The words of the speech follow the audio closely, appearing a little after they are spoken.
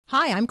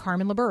Hi, I'm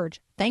Carmen LaBerge.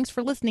 Thanks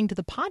for listening to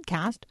the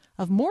podcast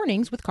of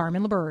Mornings with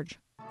Carmen LaBerge.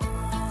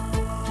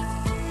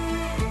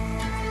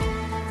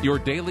 Your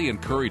daily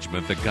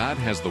encouragement that God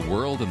has the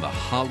world in the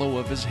hollow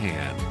of His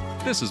hand.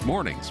 This is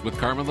Mornings with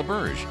Carmen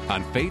LaBerge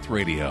on Faith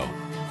Radio. If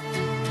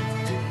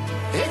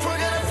we're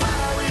gonna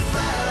fly, we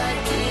fly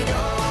like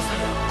eagles.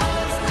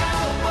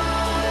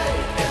 Unstoppable.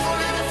 If we're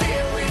gonna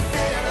fear, we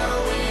fear no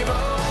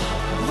evil.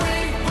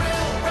 We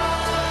will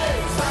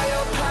rise. By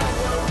your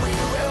power, we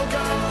will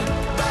go.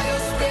 By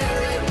your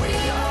spirit, we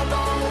are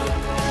born.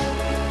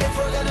 If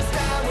we're gonna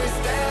stand, we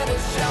stand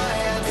as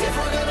giants. If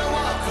we're gonna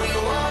walk, we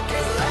walk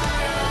as lions.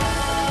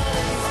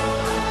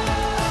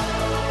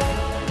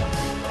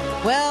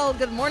 Well,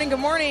 good morning, good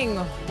morning.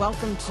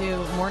 Welcome to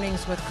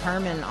Mornings with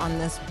Carmen on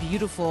this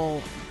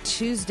beautiful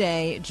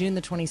Tuesday, June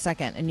the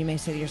 22nd. And you may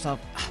say to yourself,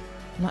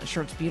 I'm not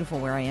sure it's beautiful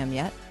where I am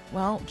yet.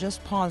 Well,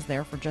 just pause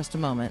there for just a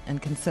moment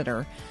and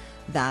consider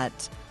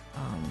that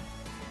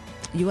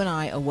you and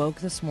I awoke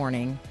this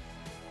morning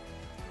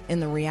in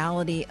the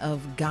reality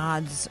of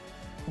God's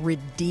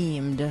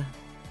redeemed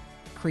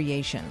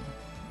creation,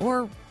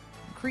 or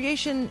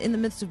creation in the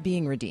midst of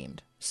being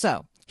redeemed.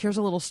 So here's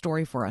a little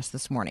story for us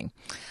this morning.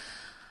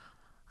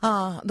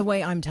 The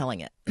way I'm telling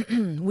it,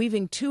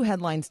 weaving two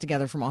headlines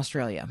together from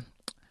Australia.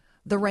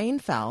 The rain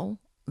fell,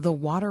 the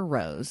water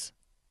rose,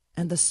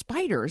 and the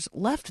spiders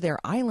left their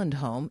island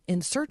home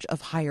in search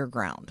of higher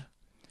ground.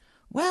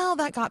 Well,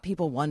 that got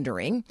people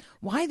wondering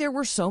why there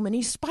were so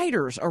many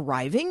spiders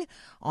arriving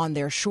on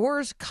their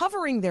shores,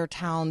 covering their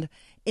town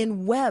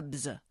in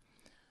webs.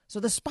 So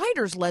the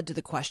spiders led to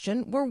the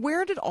question, well,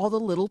 where did all the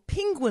little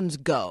penguins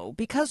go?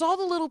 Because all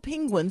the little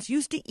penguins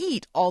used to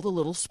eat all the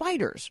little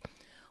spiders.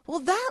 Well,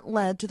 that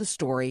led to the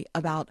story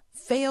about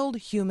failed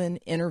human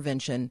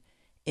intervention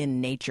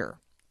in nature.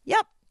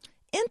 Yep,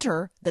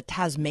 enter the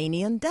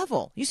Tasmanian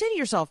devil. You say to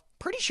yourself,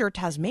 pretty sure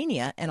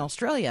Tasmania and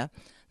Australia,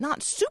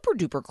 not super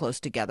duper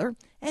close together,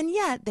 and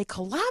yet they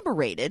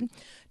collaborated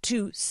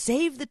to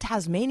save the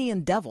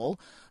Tasmanian devil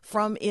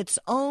from its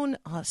own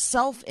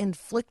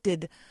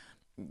self-inflicted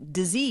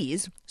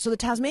disease. So the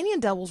Tasmanian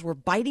devils were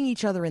biting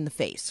each other in the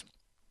face,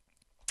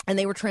 and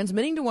they were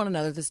transmitting to one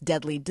another this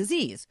deadly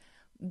disease.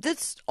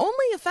 That's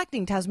only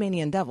affecting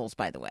Tasmanian devils,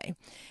 by the way.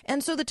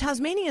 And so the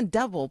Tasmanian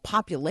devil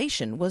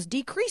population was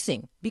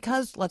decreasing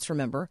because, let's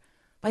remember,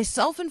 by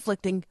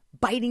self-inflicting,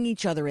 biting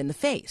each other in the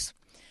face.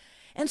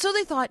 And so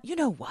they thought, you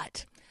know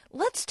what?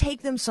 Let's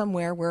take them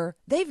somewhere where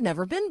they've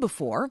never been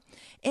before,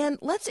 and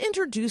let's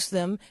introduce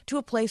them to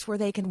a place where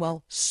they can,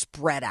 well,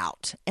 spread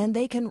out and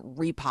they can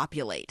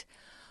repopulate.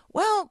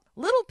 Well,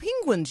 little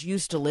penguins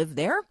used to live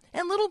there,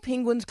 and little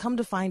penguins, come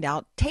to find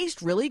out,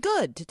 taste really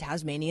good to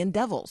Tasmanian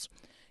devils.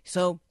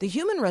 So the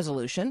human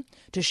resolution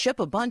to ship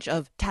a bunch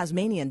of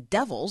Tasmanian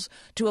devils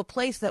to a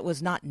place that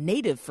was not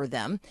native for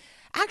them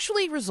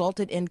actually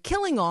resulted in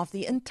killing off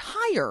the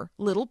entire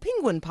little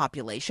penguin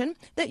population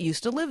that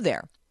used to live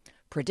there.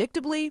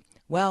 Predictably,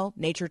 well,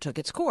 nature took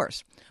its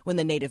course. When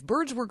the native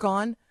birds were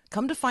gone,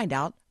 come to find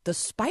out, the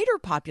spider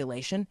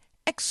population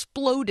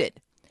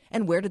exploded.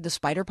 And where did the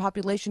spider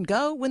population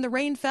go when the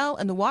rain fell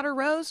and the water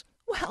rose?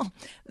 Well,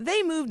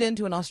 they moved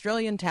into an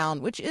Australian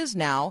town, which is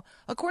now,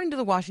 according to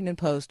the Washington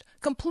Post,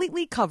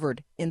 completely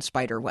covered in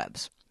spider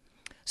webs.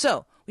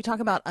 So we talk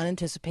about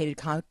unanticipated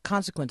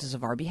consequences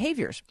of our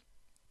behaviors,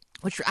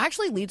 which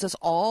actually leads us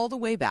all the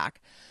way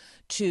back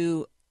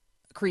to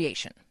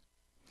creation,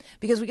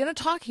 because we're going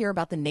to talk here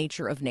about the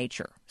nature of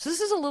nature. So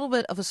this is a little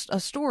bit of a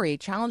story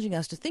challenging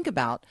us to think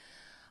about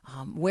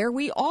where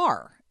we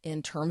are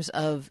in terms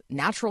of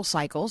natural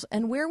cycles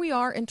and where we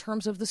are in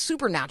terms of the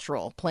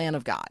supernatural plan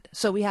of God.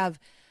 So we have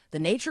the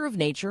nature of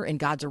nature in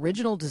God's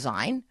original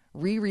design.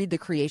 Reread the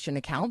creation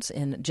accounts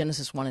in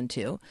Genesis 1 and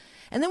 2.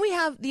 And then we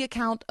have the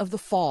account of the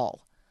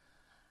fall,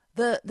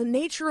 the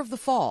nature of the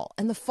fall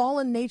and the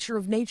fallen nature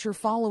of nature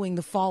following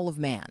the fall of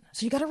man.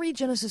 So you got to read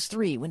Genesis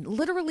 3 when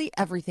literally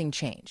everything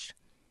changed.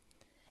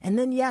 And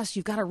then, yes,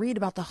 you've got to read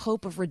about the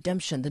hope of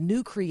redemption, the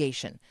new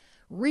creation.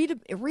 Read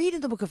in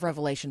the book of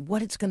Revelation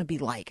what it's going to be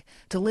like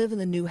to live in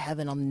the new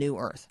heaven on the new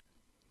earth.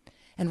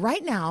 And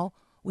right now,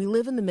 we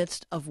live in the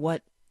midst of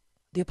what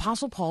the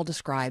Apostle Paul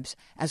describes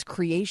as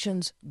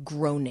creation's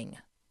groaning.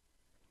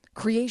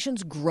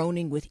 Creation's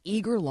groaning with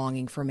eager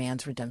longing for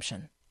man's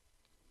redemption.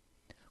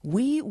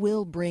 We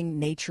will bring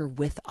nature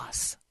with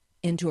us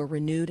into a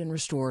renewed and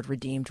restored,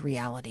 redeemed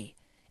reality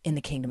in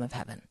the kingdom of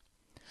heaven.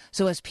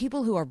 So as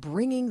people who are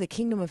bringing the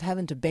kingdom of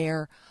heaven to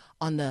bear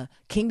on the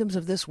kingdoms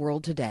of this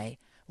world today,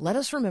 let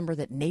us remember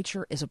that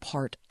nature is a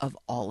part of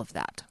all of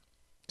that.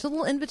 It's a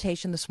little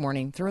invitation this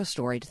morning through a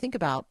story to think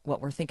about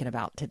what we're thinking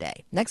about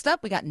today. Next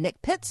up, we got Nick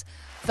Pitts,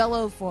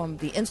 fellow from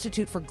the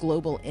Institute for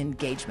Global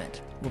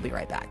Engagement. We'll be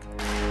right back.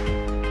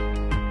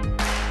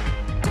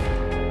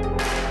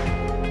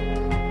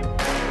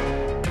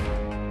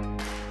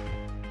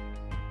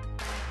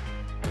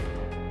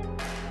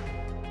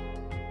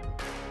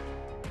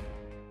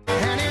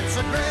 And it's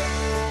a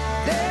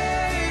great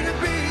day to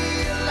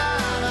be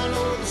alive. I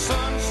know the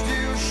sun's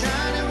still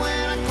shining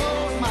when I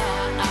close my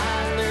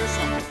eyes. There's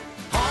some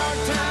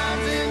hard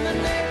times in the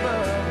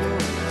neighborhood.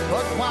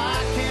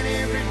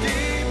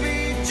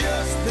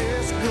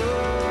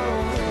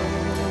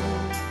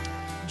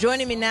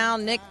 Joining me now,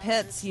 Nick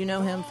Pitts. You know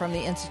him from the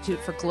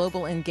Institute for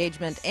Global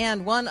Engagement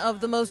and one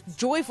of the most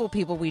joyful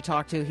people we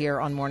talk to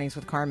here on Mornings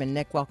with Carmen.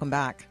 Nick, welcome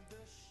back.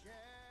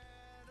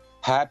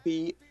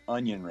 Happy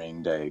Onion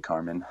Ring Day,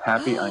 Carmen.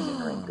 Happy Onion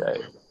Ring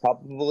Day.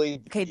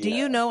 Probably. Okay, do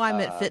you know I'm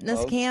at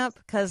fitness camp?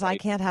 Because I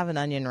can't have an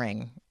onion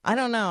ring. I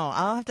don't know.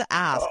 I'll have to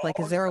ask.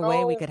 Is there a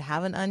way we could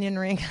have an onion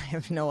ring? I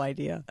have no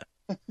idea.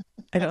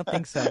 I don't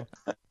think so.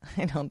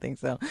 Nothing.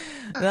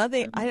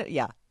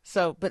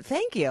 So, but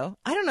thank you.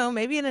 I don't know,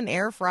 maybe in an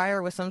air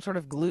fryer with some sort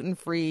of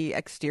gluten-free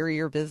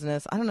exterior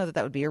business. I don't know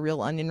that would be a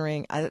real onion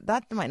ring.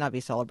 That might not be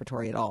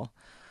celebratory at all.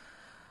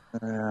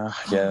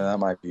 That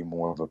might be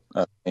more of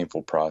a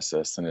painful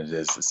process than it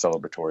is a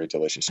celebratory,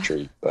 delicious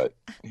treat. But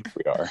here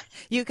we are.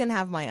 You can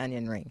have my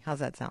onion ring. How's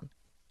that sound?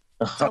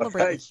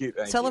 Thank you.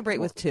 Celebrate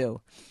with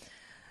two.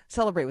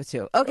 Celebrate with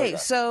two. Okay.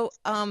 So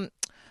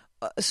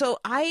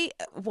I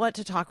want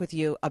to talk with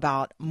you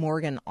about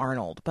Morgan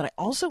Arnold, but I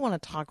also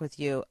want to talk with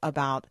you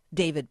about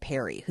David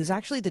Perry, who's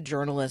actually the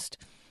journalist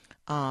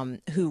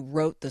who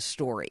wrote the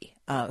story,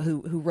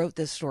 who wrote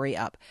this story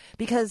up,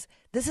 because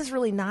this is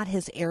really not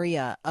his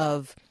area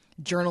of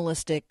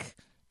journalistic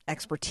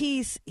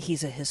expertise.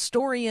 He's a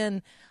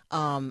historian.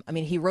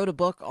 He wrote a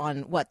book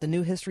on the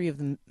new history of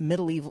the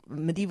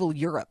medieval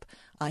Europe.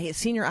 He's a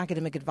senior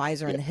academic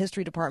advisor in the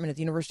history department at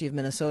the University of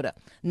Minnesota.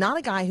 Not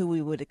a guy who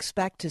we would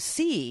expect to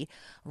see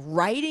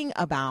writing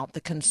about the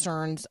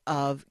concerns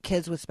of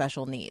kids with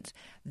special needs.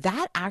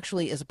 That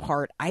actually is a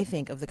part, I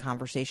think, of the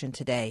conversation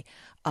today.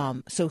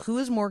 So who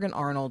is Morgan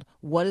Arnold?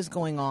 What is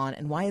going on?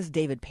 And why is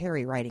David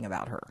Perry writing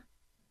about her?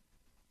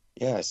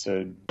 Yeah,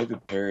 so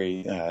David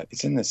Perry,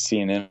 it's in the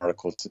CNN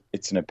article.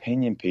 It's an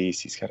opinion piece.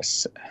 He's got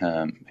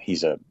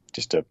he's an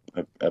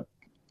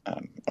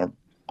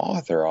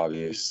author,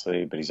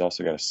 obviously, but he's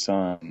also got a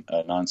son,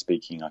 a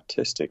non-speaking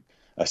autistic,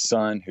 a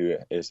son who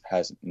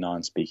has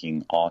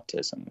non-speaking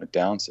autism with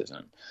Down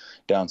syndrome,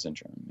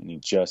 and he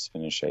just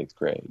finished 8th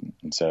grade.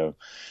 And so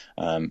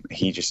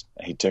he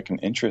took an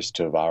interest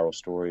to a viral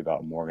story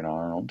about Morgan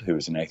Arnold, who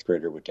was an 8th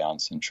grader with Down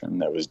syndrome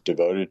that was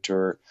devoted to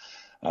her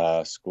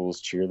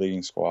school's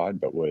cheerleading squad,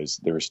 but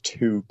there was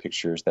 2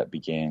 pictures that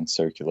began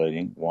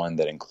circulating, one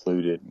that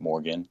included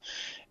Morgan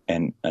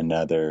and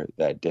another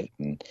that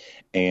didn't.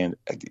 And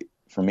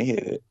for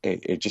me,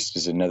 it just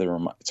is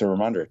it's a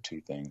reminder of 2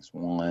 things.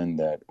 One,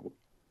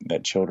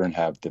 that children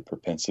have the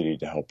propensity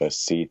to help us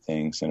see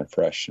things in a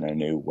fresh and a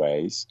new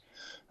ways.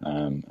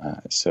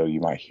 So you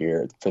might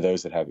hear, for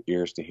those that have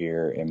ears to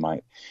hear, it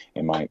might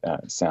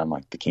sound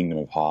like the kingdom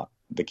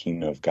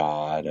of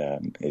God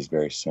is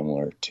very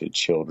similar to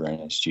children,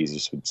 as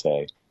Jesus would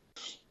say.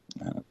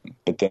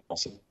 But then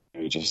also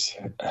it just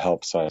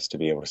helps us to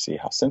be able to see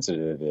how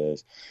sensitive it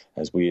is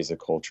as we as a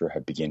culture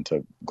have begun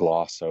to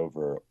gloss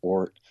over,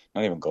 or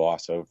not even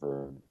gloss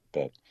over,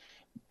 but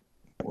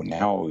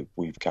now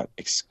we've got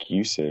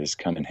excuses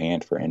come in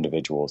hand for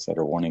individuals that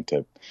are wanting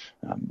to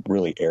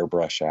really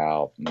airbrush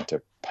out and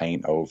to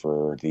paint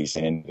over these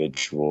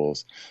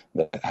individuals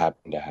that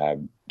happen to have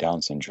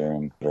Down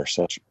syndrome, that are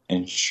such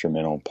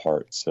instrumental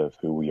parts of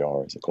who we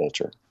are as a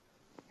culture.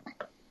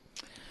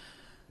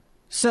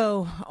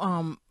 So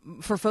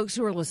for folks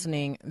who are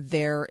listening,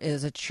 there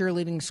is a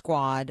cheerleading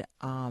squad,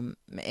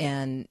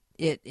 and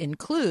it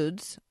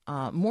includes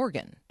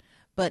Morgan.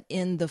 But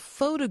in the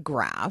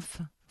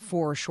photograph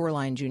for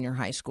Shoreline Junior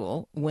High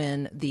School,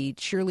 when the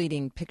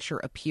cheerleading picture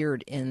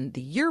appeared in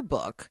the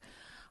yearbook,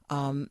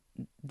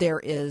 there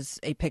is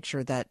a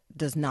picture that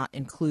does not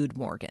include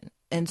Morgan.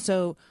 And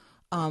so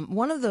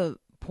one of the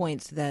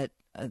points that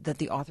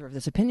the author of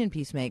this opinion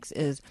piece makes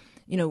is,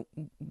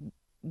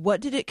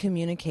 what did it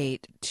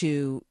communicate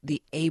to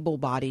the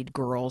able-bodied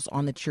girls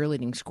on the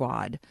cheerleading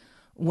squad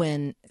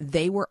when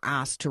they were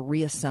asked to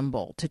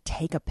reassemble to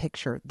take a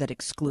picture that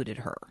excluded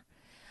her?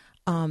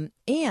 And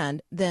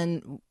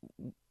then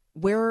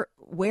where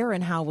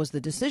and how was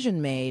the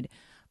decision made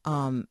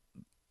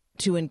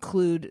to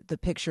include the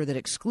picture that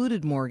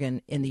excluded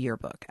Morgan in the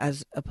yearbook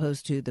as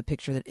opposed to the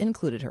picture that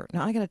included her?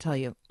 Now, I got to tell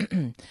you,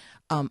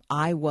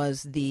 I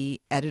was the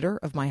editor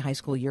of my high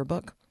school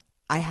yearbook.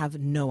 I have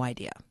no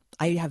idea.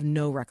 I have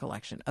no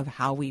recollection of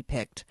how we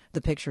picked the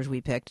pictures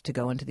we picked to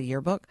go into the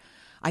yearbook.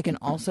 I can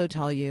also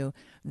tell you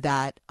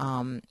that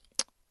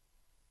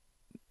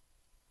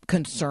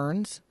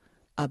concerns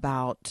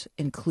about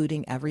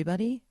including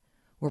everybody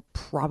were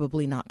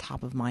probably not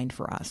top of mind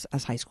for us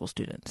as high school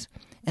students.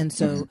 And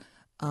so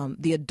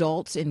the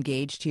adults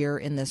engaged here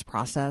in this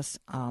process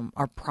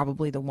are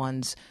probably the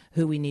ones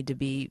who we need to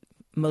be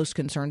most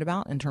concerned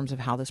about in terms of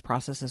how this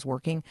process is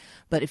working.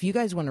 But if you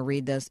guys want to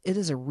read this, it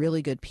is a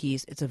really good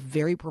piece. It's a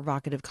very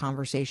provocative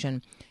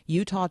conversation.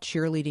 Utah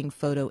cheerleading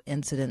photo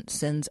incident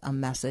sends a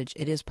message.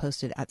 It is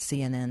posted at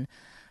CNN.com.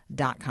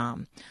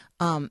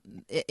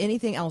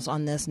 Anything else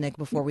on this, Nick,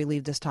 before we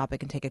leave this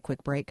topic and take a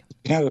quick break?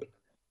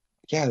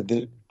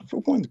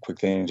 One quick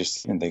thing,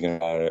 just thinking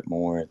about it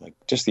more, like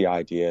just the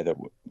idea that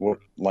what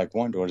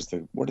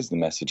is the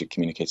message it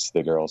communicates to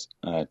the girls,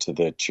 to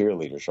the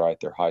cheerleaders, right?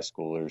 They're high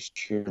schoolers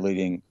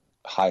cheerleading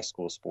high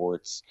school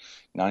sports,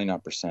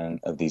 99%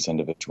 of these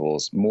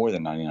individuals, more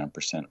than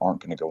 99%, aren't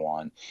going to go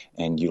on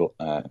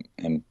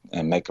and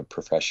make a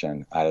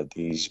profession out of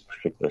these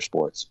particular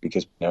sports,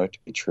 because we know it to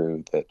be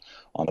true that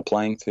on the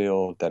playing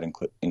field, that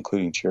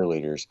including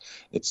cheerleaders,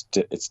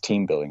 it's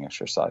team building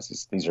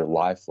exercises. These are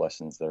life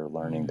lessons they're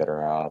learning that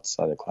are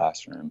outside the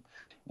classroom.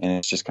 And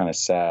it's just kind of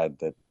sad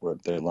that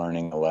they're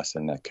learning a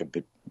lesson that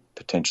could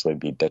potentially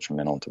be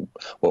detrimental to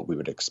what we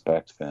would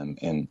expect them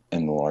in the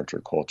larger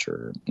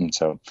culture. And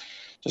so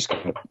just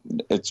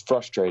it's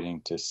frustrating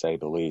to say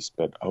the least,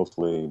 but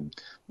hopefully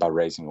by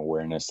raising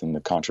awareness and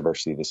the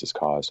controversy this has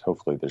caused,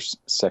 hopefully there's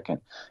second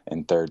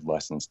and third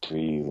lessons to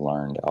be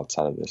learned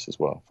outside of this as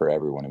well for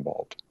everyone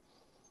involved.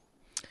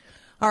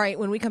 All right,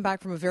 when we come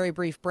back from a very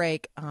brief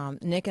break,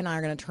 Nick and I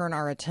are going to turn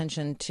our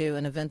attention to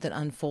an event that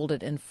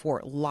unfolded in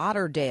Fort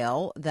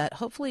Lauderdale that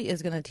hopefully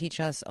is going to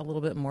teach us a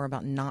little bit more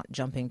about not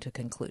jumping to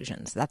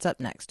conclusions. That's up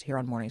next here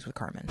on Mornings with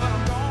Carmen.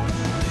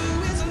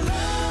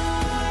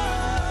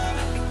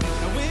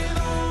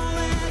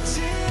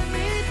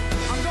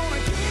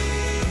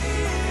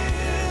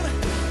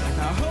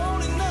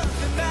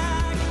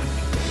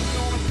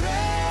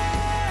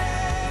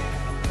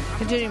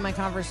 Continuing my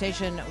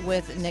conversation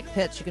with Nick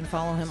Pitts. You can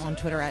follow him on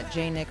Twitter at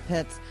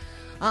jnickpitts.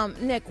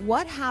 Nick,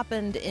 what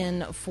happened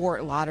in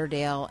Fort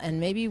Lauderdale, and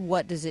maybe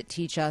what does it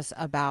teach us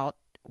about,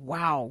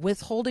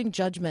 withholding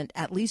judgment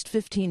at least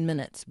 15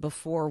 minutes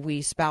before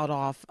we spout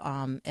off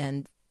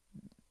and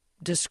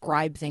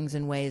describe things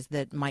in ways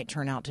that might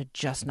turn out to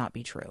just not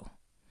be true?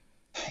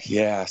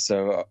 Yeah,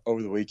 so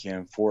over the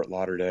weekend, Fort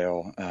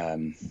Lauderdale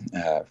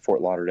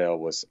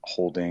was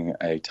holding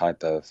a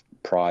type of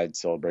pride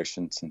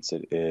celebration, since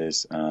it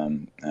is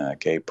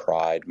Gay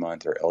Pride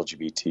Month, or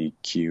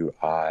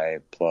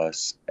LGBTQI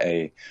plus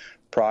a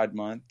Pride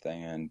Month.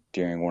 And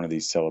during one of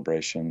these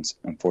celebrations,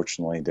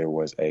 unfortunately, there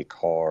was a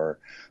car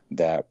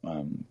that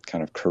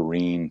kind of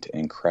careened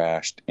and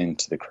crashed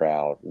into the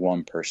crowd.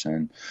 One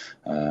person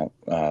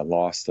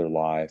lost their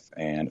life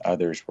and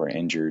others were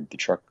injured. The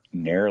truck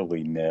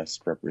narrowly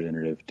missed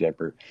Representative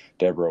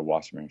Deborah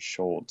Wasserman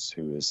Schultz,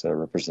 who is a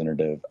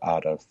representative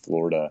out of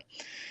Florida.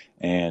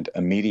 And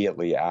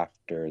immediately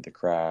after the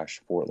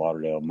crash, Fort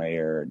Lauderdale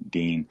Mayor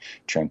Dean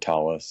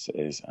Trantalis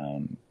is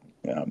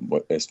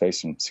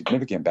facing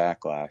significant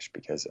backlash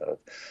because of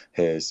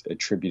his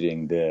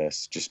attributing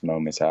this just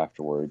moments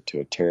afterward to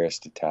a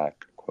terrorist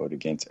attack, quote,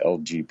 against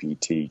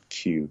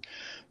LGBTQ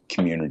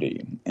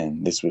community.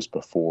 And this was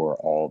before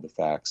all the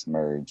facts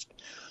emerged.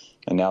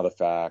 And now the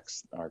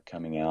facts are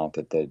coming out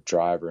that the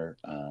driver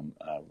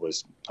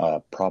was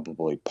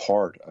probably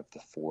part of the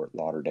Fort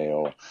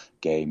Lauderdale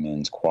Gay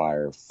Men's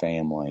Choir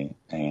family,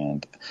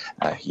 and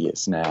he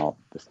is now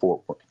the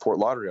Fort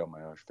Lauderdale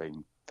mayor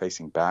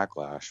facing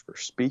backlash for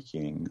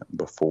speaking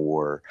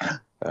before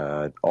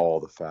all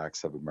the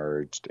facts have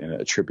emerged and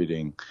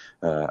attributing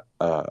a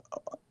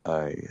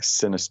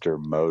sinister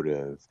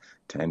motive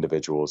to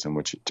individuals in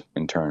which it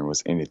in turn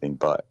was anything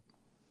but.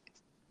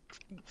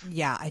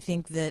 Yeah, I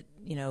think that,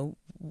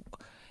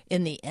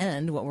 in the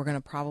end, what we're going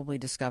to probably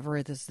discover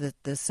is that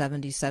this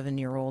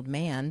 77-year-old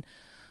man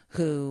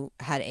who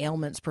had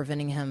ailments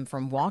preventing him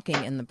from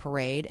walking in the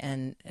parade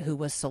and who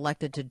was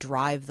selected to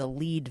drive the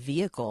lead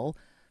vehicle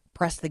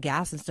pressed the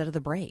gas instead of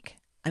the brake.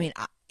 I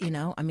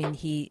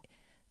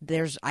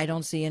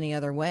don't see any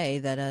other way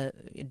that a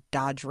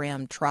Dodge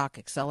Ram truck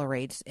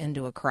accelerates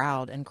into a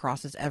crowd and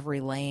crosses every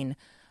lane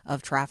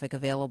of traffic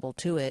available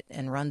to it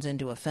and runs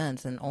into a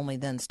fence and only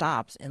then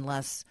stops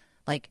unless,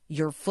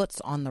 your foot's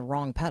on the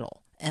wrong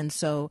pedal. And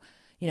so,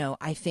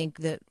 I think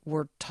that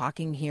we're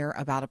talking here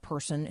about a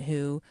person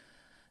who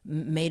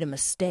made a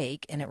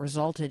mistake and it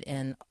resulted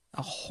in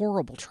a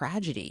horrible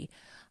tragedy.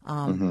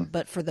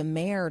 But for the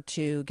mayor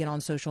to get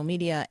on social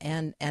media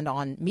and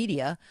on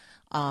media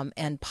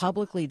and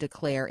publicly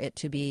declare it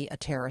to be a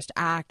terrorist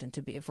act and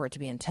for it to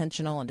be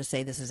intentional and to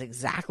say this is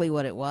exactly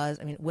what it was,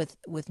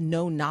 with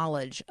no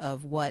knowledge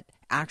of what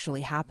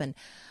actually happened,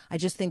 I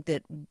just think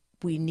that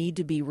we need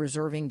to be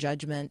reserving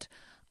judgment.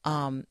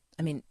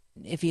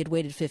 If he had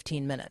waited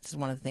 15 minutes, is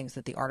one of the things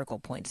that the article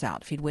points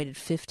out. If he'd waited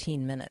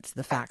 15 minutes,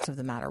 the facts of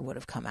the matter would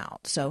have come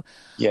out. So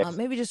yes.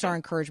 Maybe just our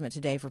encouragement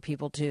today for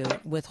people to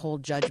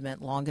withhold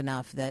judgment long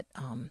enough that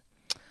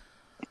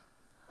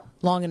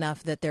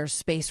there's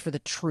space for the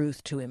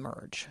truth to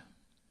emerge.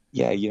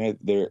 Yeah,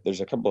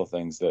 there's a couple of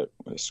things that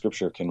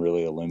Scripture can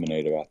really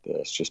illuminate about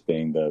this, just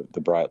being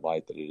the bright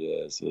light that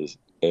it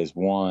is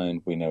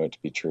one, we know it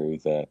to be true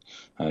that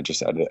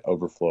just out of the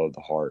overflow of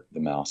the heart,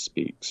 the mouth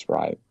speaks,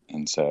 right?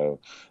 And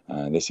so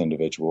this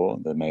individual,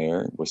 the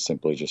mayor, was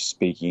simply just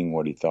speaking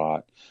what he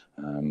thought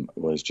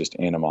was just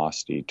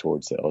animosity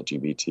towards the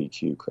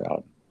LGBTQ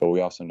crowd. But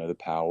we also know the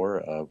power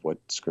of what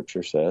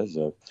Scripture says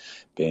of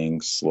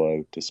being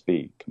slow to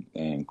speak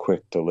and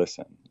quick to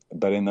listen.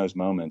 But in those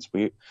moments,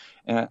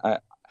 I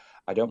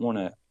don't want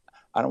to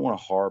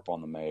harp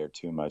on the mayor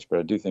too much, but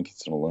I do think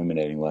it's an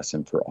illuminating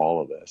lesson for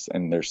all of us.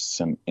 And there's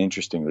some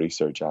interesting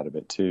research out of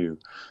it too.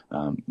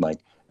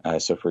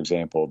 So, for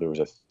example, there was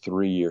a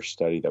 3-year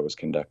study that was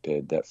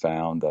conducted that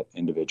found that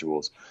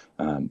individuals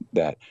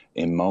that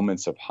in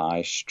moments of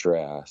high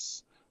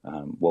stress,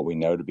 what we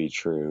know to be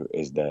true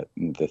is that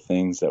the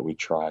things that we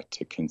try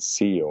to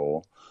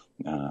conceal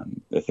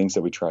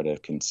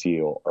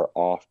are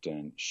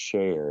often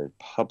shared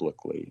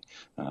publicly.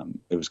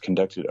 It was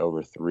conducted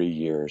over 3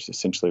 years.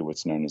 Essentially,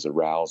 what's known as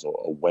arousal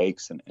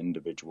awakes an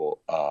individual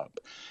up,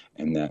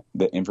 and that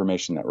the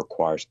information that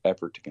requires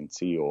effort to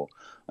conceal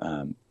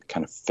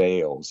kind of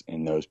fails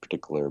in those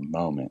particular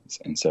moments.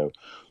 And so,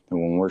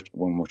 when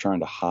we're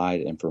trying to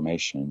hide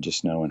information,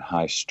 just know in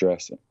high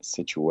stress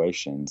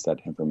situations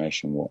that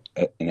information will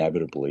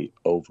inevitably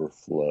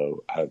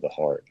overflow out of the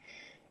heart.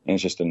 And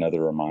it's just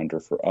another reminder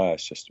for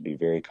us just to be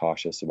very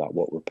cautious about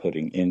what we're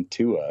putting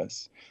into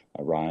us,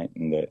 right,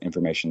 and the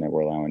information that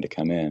we're allowing to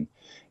come in,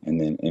 and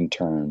then in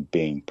turn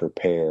being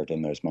prepared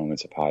in those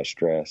moments of high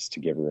stress to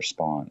give a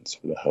response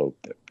for the hope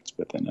that's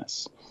within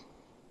us.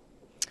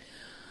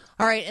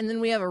 All right, and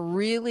then we have a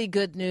really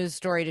good news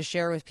story to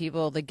share with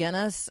people. The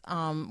Guinness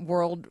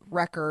World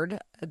Record.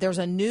 There's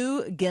a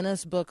new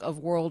Guinness Book of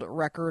World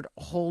Record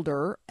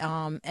holder,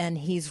 and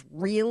he's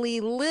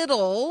really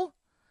little.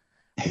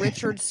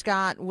 Richard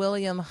Scott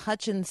William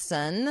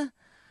Hutchinson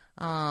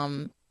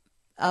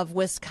of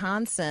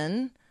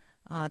Wisconsin.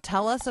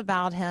 Tell us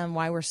about him,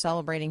 why we're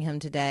celebrating him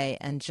today,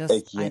 and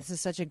this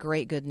is such a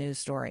great good news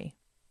story.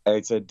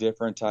 It's a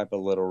different type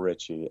of Little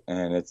Richie,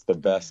 and it's the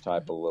best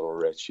type of Little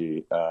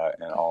Richie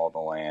in all the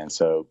land.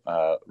 So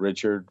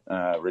Richard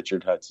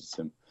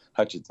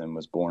Hutchinson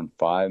was born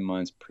 5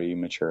 months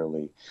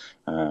prematurely.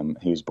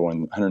 He was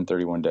born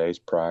 131 days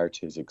prior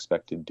to his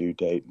expected due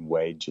date and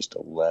weighed just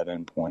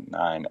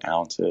 11.9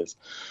 ounces.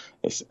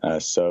 It's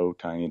so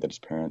tiny that his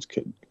parents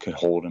could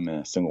hold him in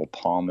a single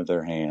palm of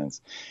their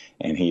hands.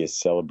 And he is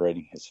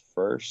celebrating his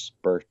first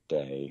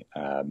birthday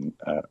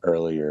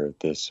earlier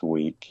this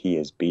week. He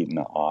has beaten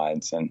the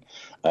odds, and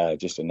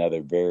just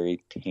another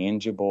very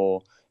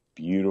tangible,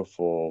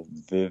 beautiful,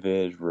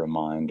 vivid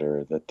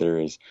reminder that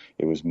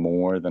it was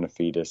more than a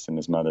fetus in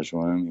his mother's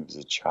womb. He was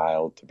a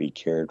child to be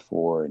cared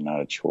for and not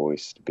a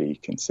choice to be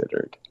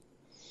considered.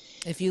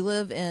 If you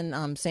live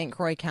in St.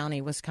 Croix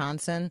County,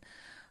 Wisconsin,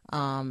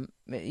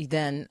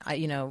 then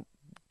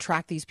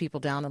track these people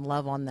down and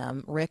love on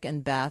them. Rick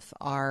and Beth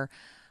are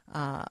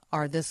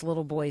this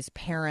little boy's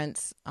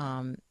parents.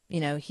 I'm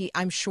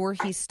sure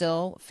he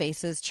still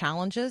faces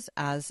challenges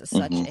as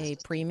such a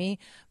preemie,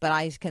 but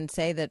I can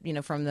say that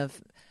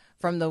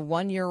from the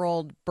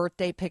 1-year-old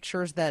birthday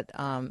pictures that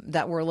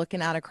we're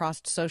looking at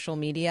across social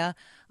media,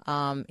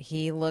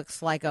 he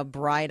looks like a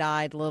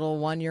bright-eyed little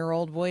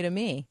 1-year-old boy to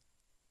me.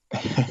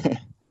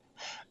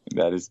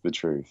 That is the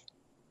truth.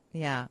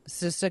 Yeah,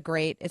 it's a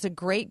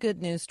great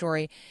good news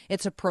story.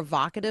 It's a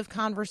provocative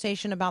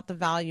conversation about the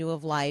value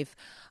of life.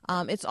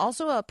 It's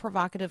also a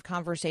provocative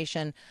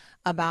conversation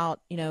about,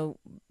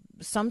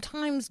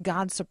 sometimes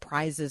God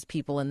surprises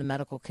people in the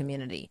medical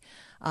community.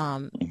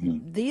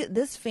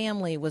 This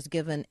family was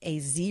given a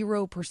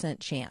 0%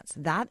 chance.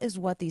 That is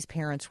what these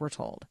parents were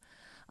told.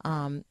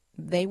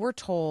 They were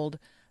told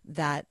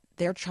that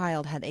their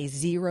child had a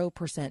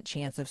 0%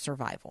 chance of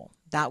survival.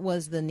 That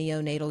was the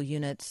neonatal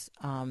unit's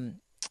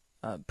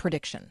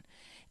prediction.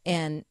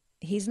 And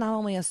he's not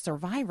only a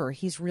survivor,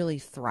 he's really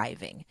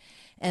thriving.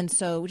 And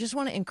so we just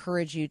want to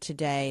encourage you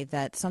today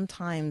that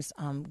sometimes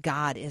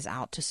God is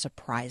out to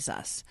surprise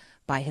us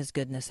by his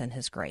goodness and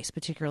his grace,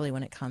 particularly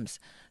when it comes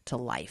to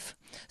life.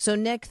 So,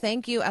 Nick,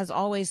 thank you, as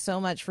always, so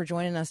much for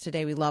joining us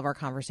today. We love our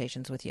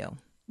conversations with you.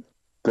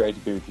 Great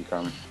to be with you,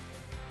 Carmen.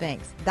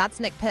 Thanks. That's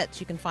Nick Pitts.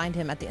 You can find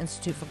him at the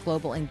Institute for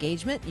Global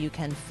Engagement. You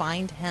can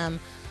find him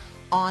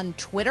on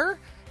Twitter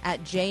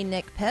at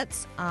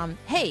jnickpitts.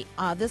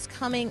 This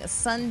coming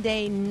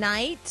Sunday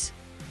night,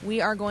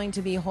 we are going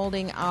to be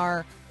holding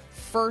our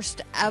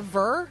first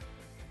ever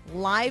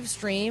live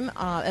stream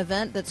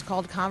event that's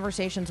called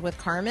Conversations with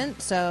Carmen.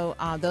 So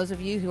those of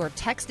you who are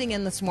texting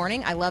in this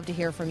morning, I love to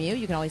hear from you.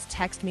 You can always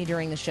text me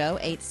during the show,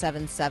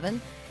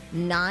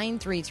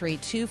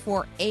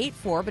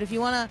 877-933-2484. But if you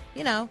want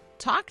to,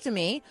 talk to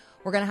me,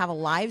 we're going to have a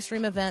live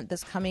stream event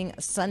this coming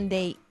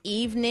Sunday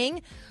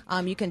evening.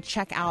 You can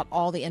check out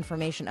all the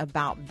information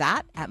about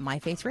that at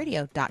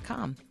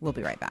myfaithradio.com. We'll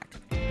be right back.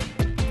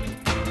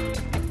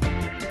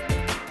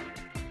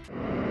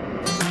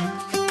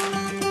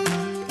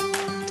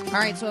 All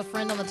right, so a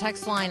friend on the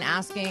text line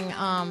asking,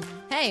 so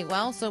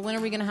when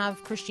are we going to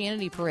have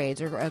Christianity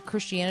parades or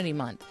Christianity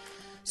month?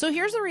 So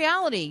here's the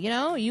reality.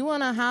 You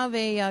want to have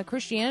a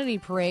Christianity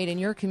parade in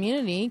your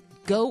community,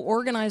 go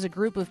organize a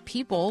group of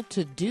people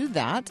to do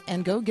that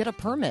and go get a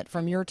permit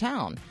from your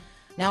town.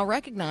 Now,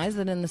 recognize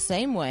that in the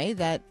same way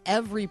that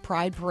every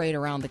pride parade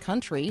around the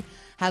country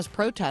has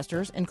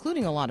protesters,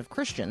 including a lot of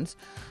Christians,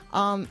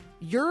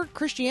 your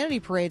Christianity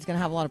parade is going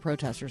to have a lot of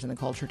protesters in the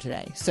culture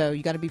today. So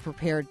you got to be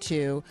prepared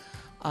to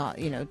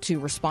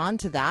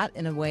respond to that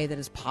in a way that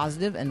is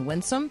positive and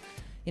winsome.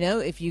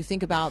 If you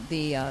think about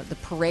the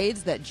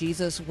parades that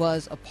Jesus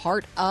was a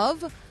part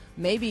of,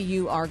 maybe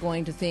you are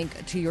going to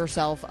think to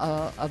yourself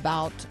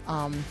about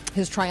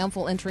his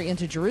triumphal entry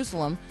into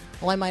Jerusalem.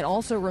 Well, I might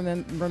also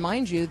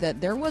remind you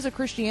that there was a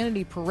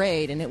Christianity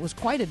parade, and it was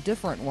quite a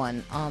different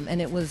one,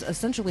 and it was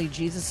essentially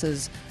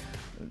Jesus's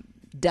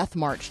death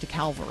march to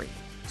Calvary.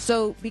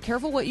 So be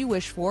careful what you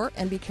wish for,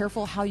 and be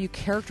careful how you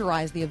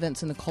characterize the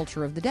events in the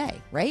culture of the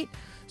day, right?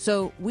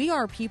 So we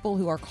are people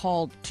who are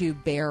called to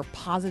bear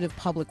positive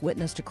public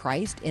witness to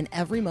Christ in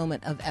every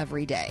moment of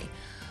every day.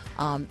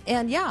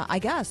 And yeah, I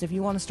guess if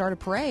you want to start a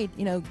parade,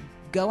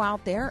 go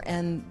out there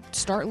and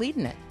start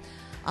leading it.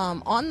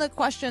 On the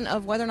question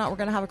of whether or not we're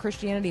going to have a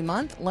Christianity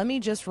month, let me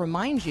just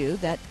remind you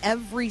that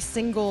every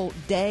single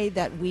day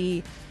that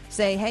we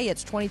say, hey,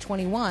 it's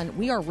 2021,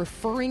 we are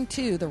referring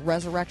to the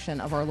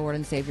resurrection of our Lord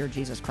and Savior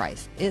Jesus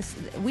Christ.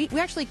 We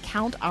actually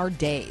count our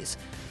days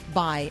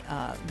by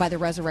the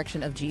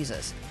resurrection of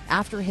Jesus.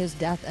 After his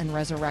death and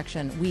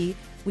resurrection, we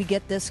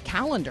get this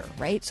calendar,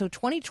 right? So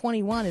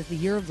 2021 is the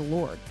year of the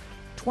Lord.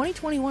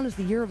 2021 is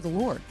the year of the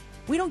Lord.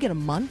 We don't get a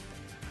month.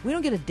 We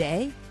don't get a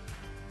day.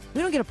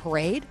 We don't get a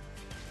parade.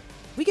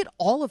 We get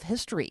all of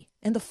history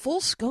and the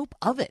full scope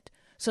of it.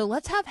 So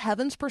let's have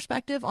heaven's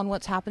perspective on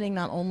what's happening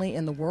not only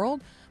in the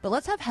world, but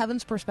let's have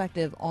heaven's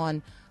perspective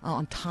on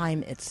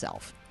time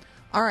itself.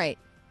 All right,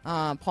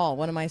 Paul,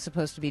 what am I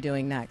supposed to be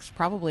doing next?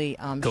 Probably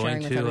going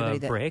sharing with everybody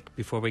to a break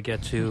before we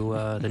get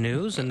to the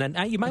news, and then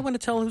you might want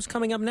to tell who's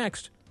coming up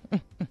next.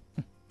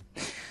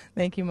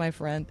 Thank you, my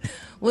friend.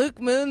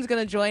 Luke Moon's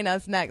going to join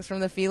us next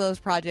from the Philos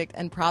Project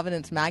and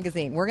Providence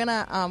Magazine. We're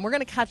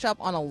gonna catch up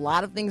on a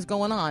lot of things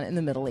going on in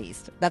the Middle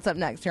East. That's up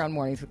next here on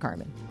Mornings with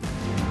Carmen.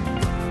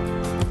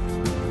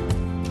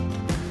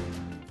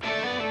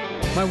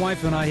 My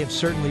wife and I have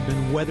certainly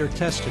been weather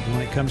tested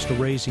when it comes to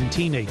raising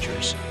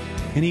teenagers.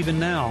 And even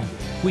now,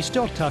 we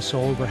still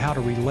tussle over how to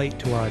relate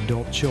to our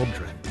adult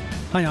children.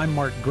 Hi, I'm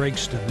Mark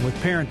Gregston with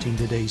Parenting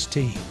Today's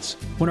Teens.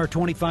 When our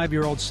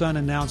 25-year-old son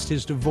announced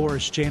his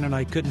divorce, Jan and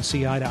I couldn't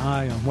see eye to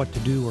eye on what to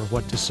do or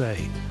what to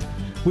say.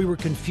 We were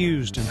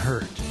confused and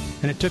hurt,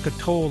 and it took a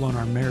toll on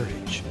our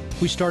marriage.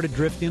 We started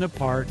drifting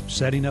apart,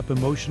 setting up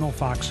emotional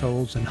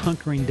foxholes, and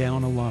hunkering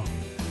down alone.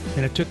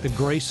 And it took the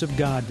grace of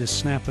God to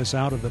snap us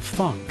out of the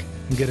funk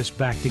and get us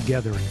back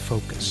together and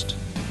focused.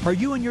 Are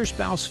you and your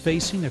spouse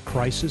facing a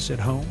crisis at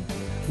home?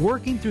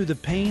 Working through the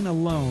pain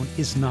alone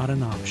is not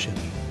an option.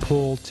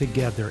 Pull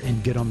together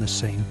and get on the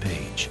same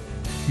page.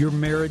 Your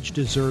marriage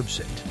deserves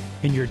it,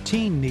 and your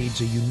teen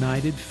needs a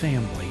united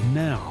family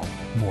now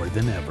more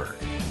than ever.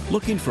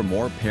 Looking for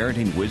more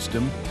parenting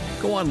wisdom?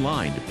 Go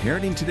online to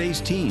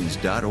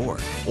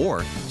parentingtodaysteens.org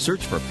or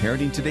search for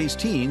Parenting Today's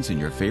Teens in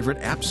your favorite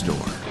app store.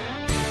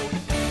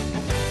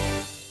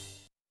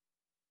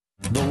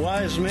 The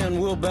wise men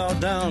will bow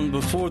down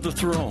before the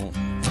throne,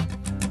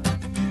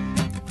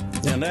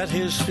 and at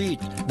his feet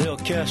they'll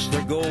cast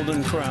their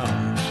golden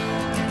crowns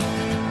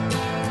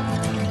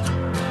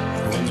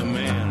when the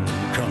man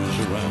comes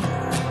around.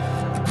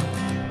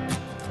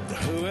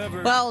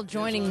 Well,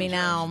 joining me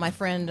now, my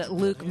friend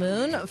Luke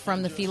Moon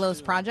from the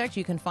Philos Project.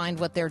 You can find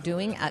what they're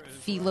doing at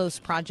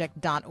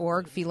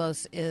philosproject.org.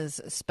 Philos is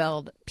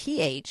spelled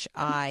Philos,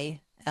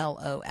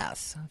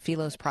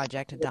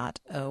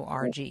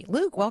 philosproject.org.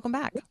 Luke, welcome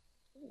back.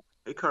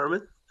 Hey,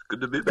 Carmen.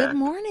 Good to be back. Good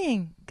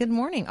morning. Good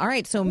morning. All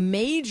right, so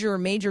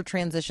major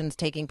transitions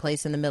taking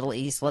place in the Middle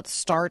East. Let's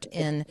start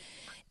in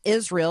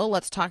Israel.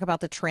 Let's talk about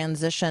the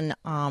transition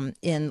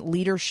in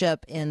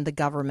leadership in the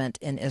government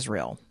in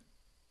Israel.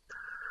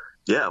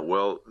 Yeah,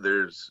 well,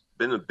 there's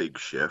been a big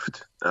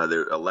shift.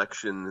 The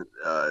election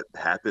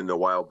happened a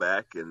while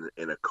back, and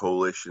a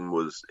coalition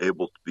was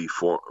able to be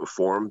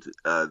formed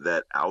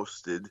that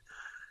ousted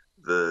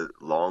the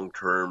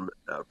long-term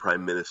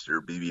Prime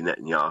Minister Bibi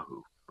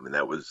Netanyahu. I mean,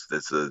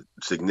 that's a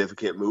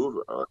significant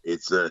move.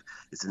 It's an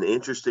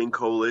interesting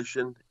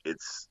coalition.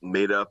 It's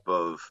made up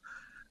of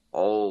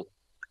all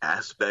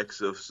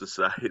aspects of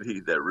society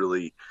that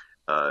really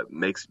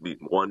makes me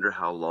wonder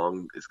how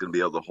long it's going to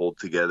be able to hold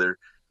together.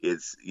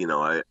 It's,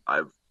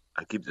 I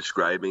keep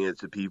describing it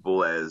to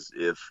people as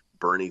if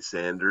Bernie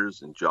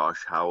Sanders and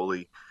Josh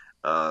Hawley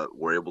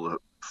were able to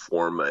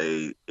form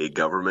a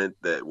government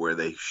where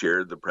they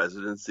shared the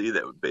presidency.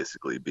 That would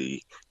basically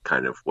be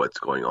kind of what's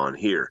going on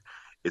here.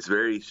 It's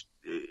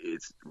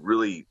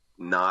really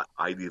not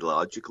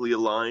ideologically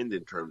aligned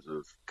in terms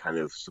of kind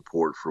of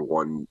support for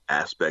one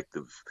aspect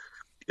of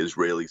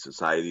Israeli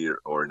society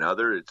or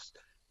another.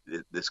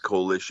 This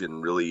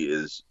coalition really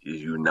is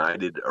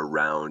united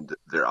around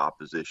their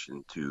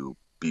opposition to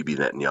Bibi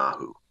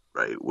Netanyahu,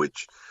 right?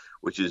 Which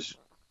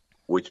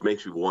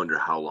makes me wonder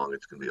how long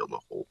it's going to be able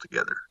to hold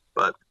together.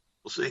 But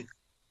we'll see.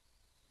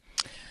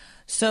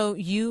 So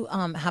you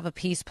have a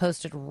piece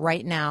posted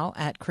right now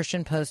at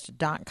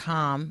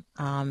christianpost.com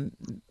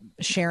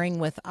sharing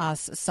with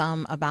us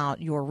some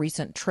about your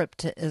recent trip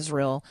to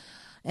Israel,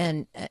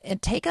 and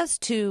take us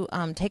to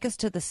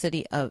the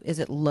city of, is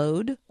it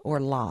Lod or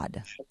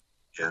Lod?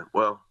 Yeah,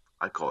 well,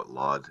 I call it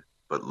Lod,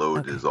 but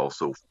Lod is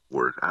also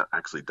word. I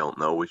actually don't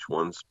know which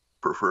one's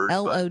preferred.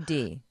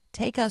 LOD.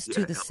 Take us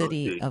to the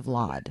city of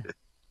Lod.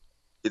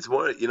 It's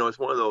it's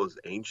one of those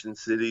ancient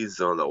cities,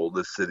 one of the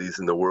oldest cities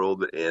in the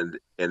world, and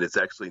it's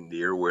actually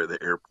near where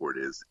the airport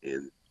is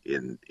in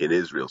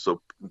Israel.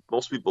 So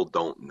most people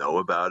don't know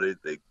about it.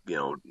 They're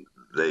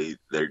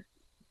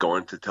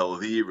going to Tel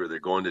Aviv or they're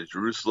going to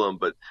Jerusalem,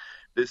 but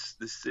this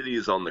city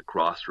is on the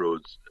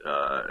crossroads,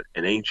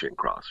 an ancient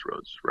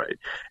crossroads, right?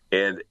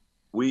 And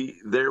we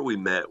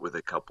met with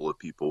a couple of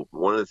people.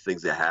 One of the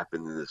things that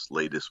happened in this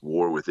latest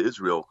war with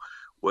Israel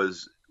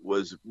was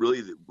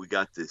really that we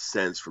got this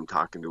sense from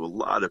talking to a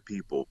lot of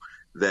people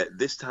that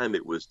this time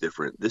it was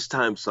different. This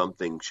time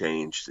something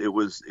changed. It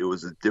was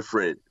a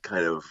different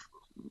kind of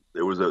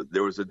there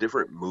was a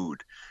different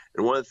mood.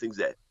 And one of the things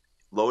that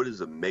Lod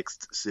is a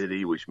mixed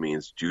city, which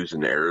means Jews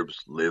and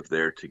Arabs live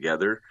there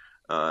together.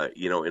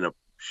 In a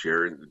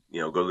share,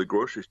 go to the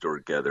grocery store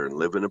together and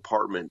live in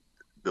apartment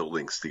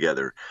buildings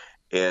together.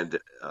 And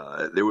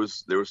there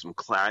was some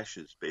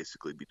clashes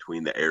basically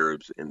between the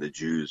Arabs and the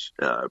Jews.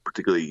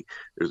 Particularly,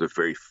 there's a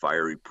very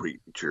fiery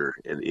preacher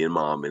and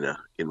imam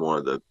in one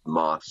of the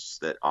mosques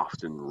that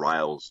often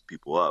riles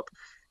people up.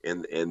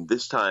 And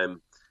this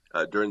time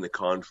during the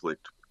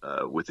conflict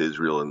with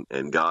Israel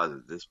and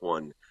Gaza, this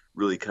one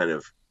really kind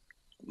of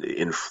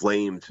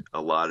inflamed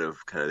a lot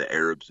of kind of the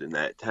Arabs in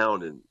that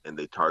town, and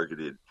they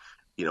targeted,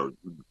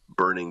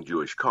 burning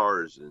Jewish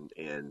cars,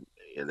 and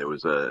there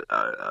was an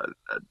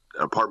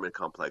apartment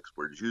complex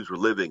where Jews were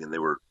living, and they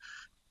were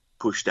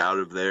pushed out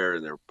of there,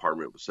 and their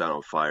apartment was set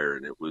on fire,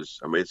 and it was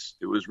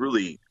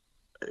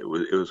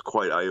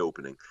quite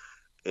eye-opening.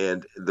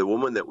 And the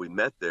woman that we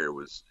met there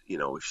was,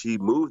 she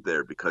moved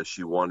there because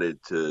she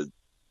wanted to,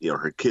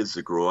 her kids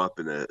to grow up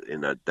in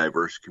a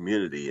diverse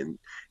community, and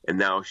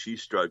now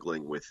she's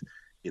struggling with,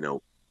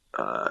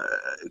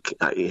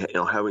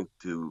 having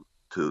to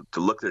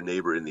look their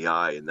neighbor in the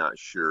eye and not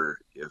sure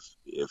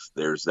if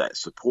there's that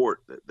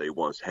support that they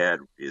once had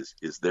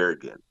is there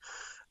again.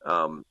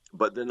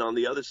 But then on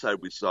the other side,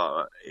 we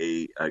saw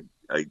a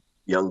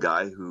young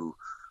guy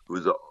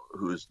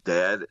whose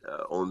dad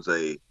owns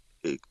a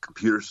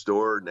computer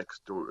store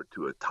next door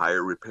to a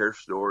tire repair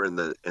store, and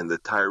the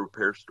tire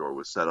repair store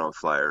was set on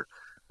fire,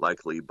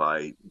 likely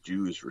by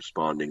Jews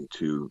responding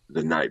to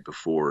the night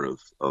before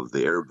of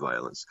the Arab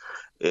violence.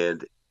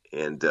 And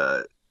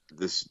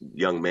this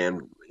young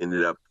man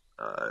ended up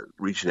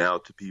reaching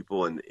out to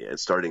people and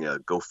starting a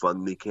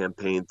GoFundMe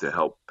campaign to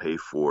help pay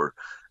for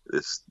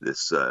this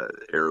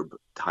Arab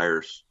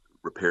tire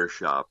repair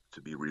shop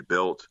to be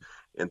rebuilt.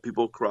 And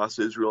people across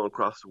Israel and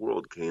across the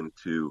world came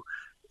to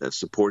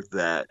support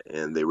that,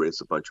 and they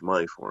raised a bunch of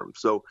money for him.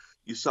 So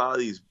you saw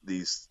these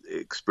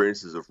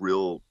experiences of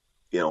real,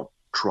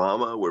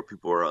 trauma where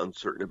people are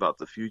uncertain about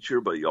the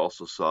future, but you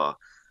also saw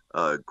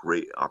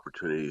great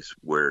opportunities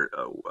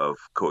of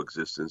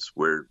coexistence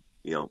where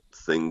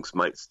things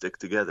might stick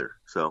together.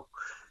 So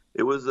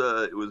it was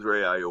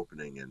very eye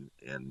opening,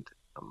 and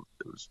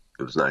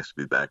it was nice to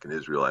be back in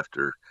Israel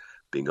after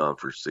being gone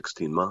for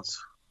 16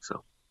 months.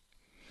 So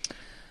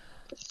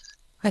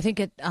I think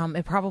it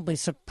probably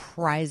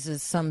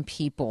surprises some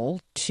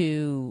people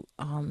to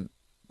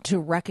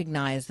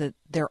recognize that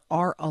there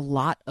are a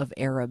lot of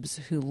Arabs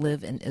who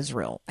live in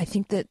Israel. I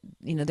think that,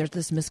 there's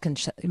this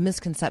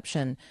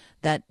misconception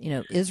that,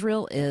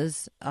 Israel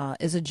is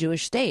a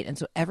Jewish state. And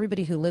so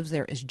everybody who lives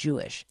there is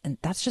Jewish. And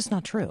that's just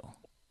not true.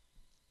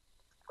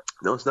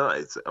 No, it's not.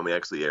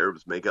 Actually,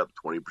 Arabs make up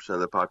 20% of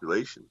the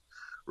population,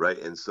 right?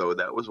 And so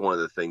that was one of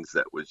the things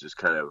that was just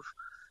kind of,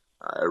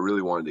 I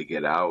really wanted to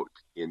get out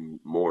in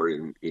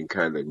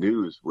kind of the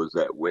news, was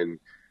that when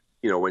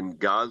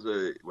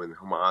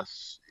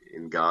Hamas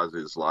in Gaza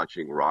is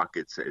launching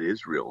rockets at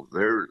Israel,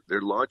 they're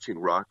launching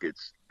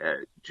rockets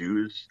at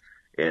Jews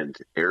and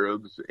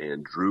Arabs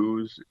and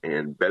Druze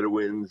and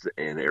Bedouins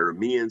and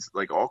Arameans,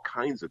 like all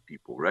kinds of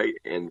people, right?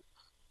 And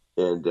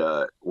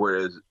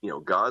whereas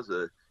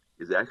Gaza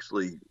is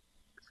actually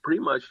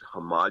pretty much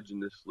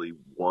homogeneously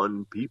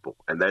one people,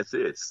 and that's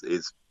it.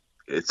 It's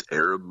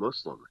Arab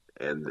Muslim,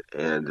 and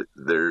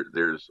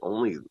there's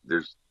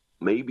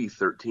maybe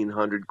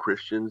 1,300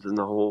 Christians in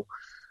the whole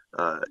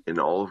in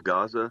all of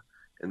Gaza,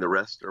 and the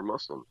rest are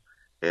Muslim,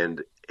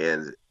 and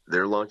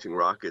they're launching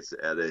rockets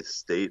at a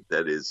state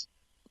that it's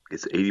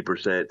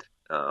 80%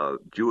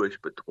 Jewish,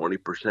 but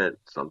 20%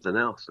 something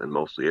else, and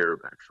mostly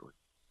Arab, actually.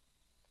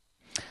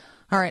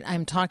 All right,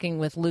 I'm talking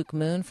with Luke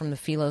Moon from the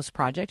Philos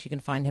Project. You can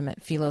find him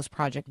at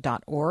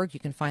philosproject.org. You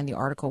can find the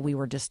article we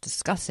were just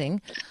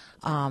discussing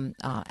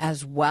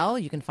as well.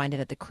 You can find it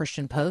at the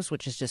Christian Post,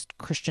 which is just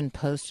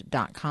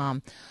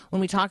christianpost.com. When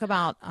we talk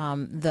about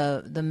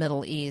the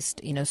Middle East,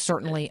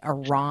 certainly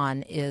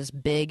Iran is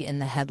big in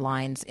the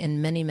headlines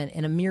in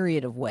a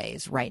myriad of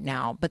ways right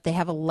now, but they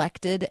have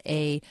elected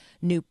a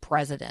new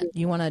president.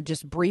 You want to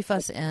just brief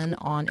us in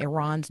on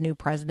Iran's new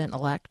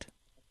president-elect?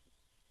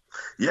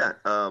 Yeah,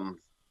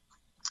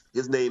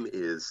 his name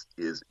is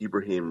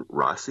Ibrahim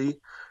Raisi.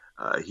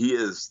 He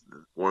is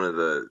one of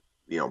the,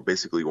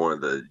 basically one of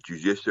the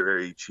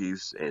judiciary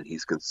chiefs, and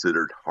he's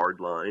considered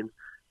hardline.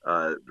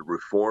 The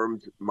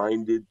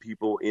reformed-minded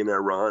people in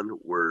Iran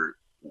were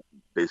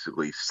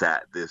basically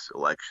sat this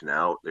election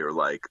out. They were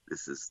like,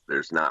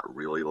 there's not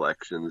really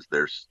elections.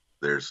 There's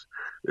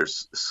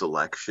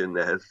selection,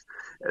 as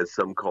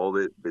some called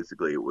it.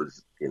 Basically, it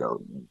was,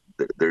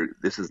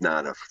 this is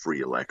not a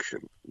free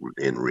election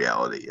in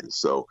reality. And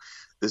so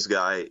this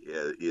guy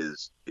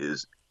is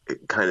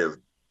kind of,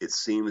 it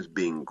seems,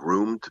 being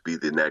groomed to be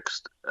the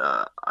next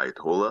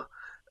Ayatollah,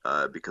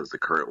 because the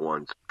current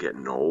one's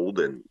getting old,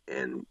 and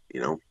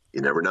you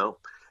never know.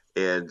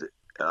 And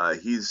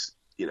he's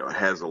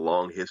has a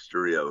long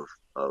history of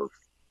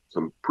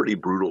some pretty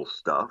brutal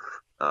stuff.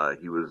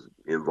 He was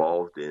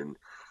involved in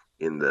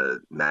the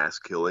mass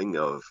killing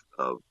of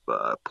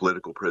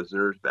political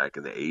prisoners back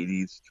in the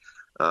 80s,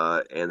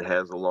 and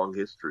has a long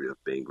history of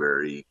being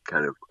very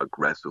kind of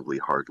aggressively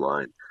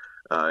hardline.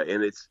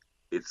 And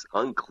it's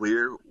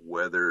unclear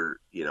whether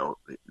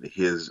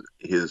his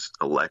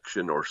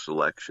election or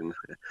selection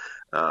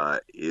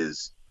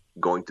is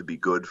going to be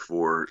good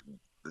for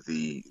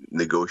the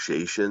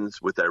negotiations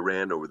with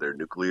Iran over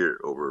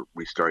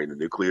restarting the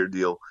nuclear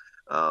deal.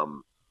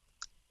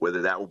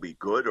 Whether that will be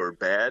good or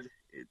bad,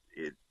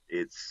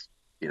 it's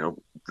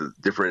the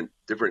different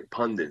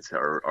pundits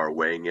are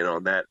weighing in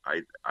on that.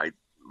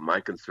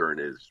 My concern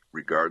is,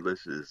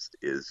 regardless,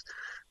 is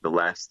the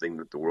last thing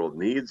that the world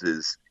needs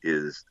is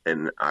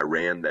an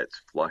Iran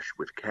that's flush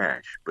with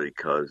cash,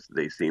 because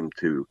they seem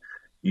to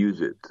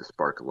use it to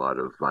spark a lot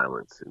of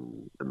violence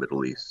in the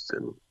Middle East,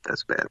 and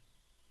that's bad.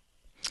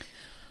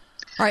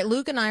 All right,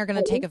 Luke and I are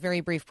going to take a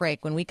very brief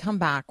break. When we come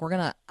back,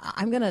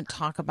 I'm going to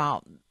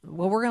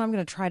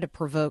try to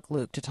provoke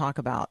Luke to talk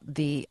about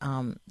the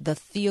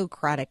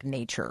theocratic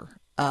nature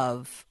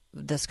of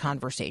this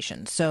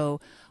conversation.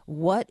 So,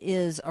 what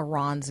is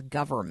Iran's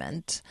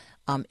government?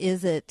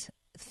 Is it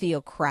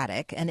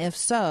theocratic? And if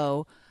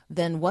so,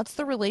 then what's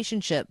the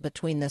relationship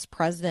between this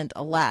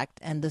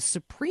president-elect and the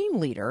supreme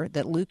leader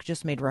that Luke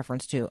just made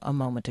reference to a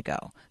moment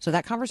ago? So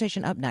that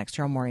conversation up next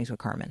here on Mornings with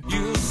Carmen.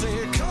 You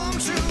say, come to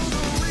the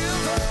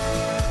river.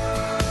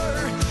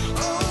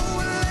 Oh,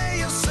 lay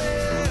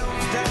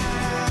yourself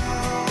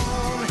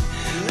down.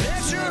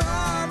 Let your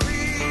heart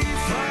be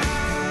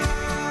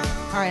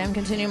found. All right, I'm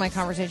continuing my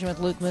conversation with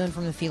Luke Moon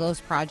from the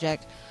Philos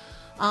Project.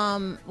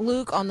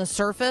 Luke, on the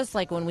surface,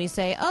 like when we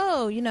say,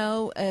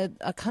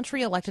 a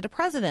country elected a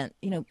president,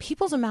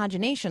 people's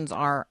imaginations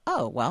are,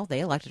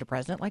 they elected a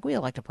president like we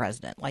elect a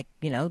president. Like,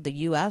 the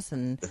U.S.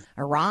 and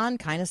Iran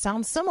kind of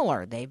sound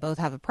similar. They both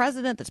have a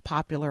president that's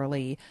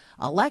popularly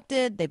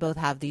elected. They both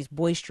have these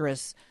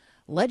boisterous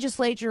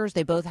legislatures.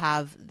 They both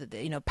have,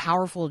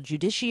 powerful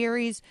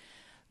judiciaries.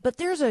 But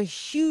there's a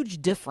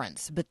huge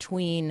difference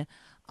between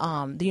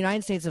the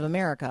United States of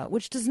America,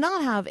 which does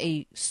not have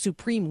a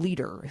supreme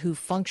leader who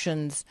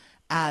functions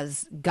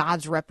as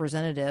God's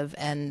representative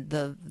and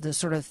the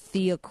sort of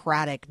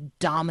theocratic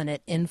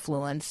dominant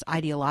influence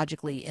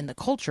ideologically in the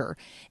culture,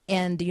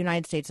 and the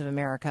United States of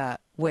America,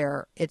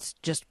 where it's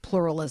just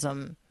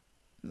pluralism.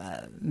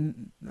 At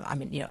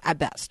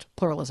best,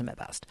 pluralism at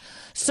best.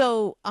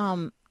 So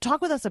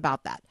talk with us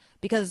about that,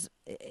 because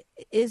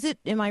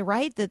am I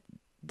right that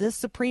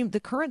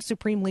the current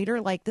supreme leader,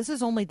 this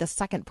is only the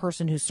second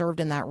person who served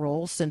in that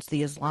role since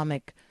since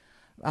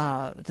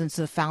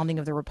the founding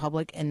of the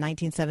Republic in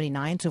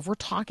 1979. So if we're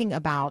talking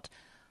about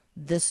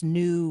this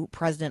new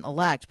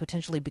president-elect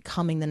potentially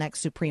becoming the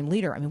next supreme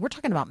leader, we're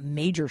talking about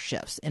major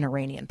shifts in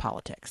Iranian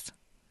politics.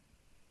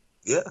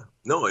 Yeah,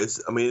 no, it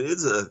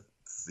is a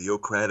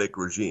theocratic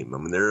regime.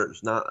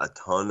 There's not a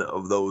ton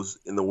of those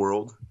in the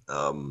world.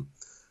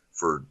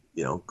 For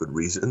good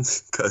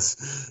reasons,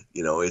 because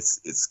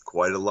it's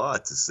quite a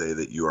lot to say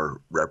that you are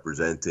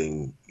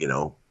representing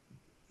you're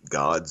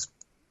God's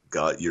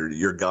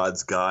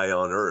guy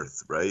on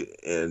earth, right?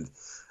 And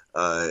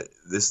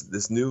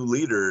this new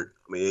leader,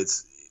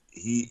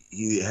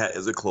 he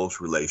has a close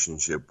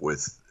relationship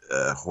with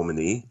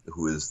Khomeini,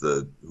 who is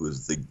the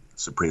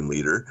supreme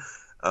leader,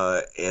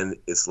 and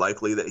it's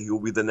likely that he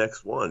will be the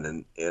next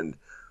one. And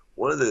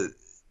one of the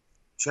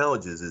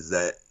challenges is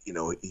that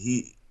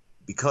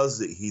because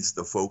he's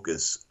the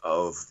focus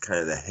of kind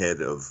of the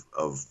head of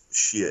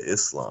Shia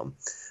Islam,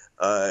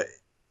 Shia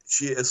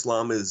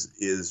Islam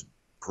is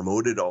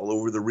promoted all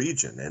over the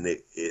region, and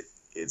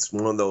it's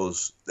one of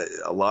those that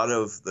a lot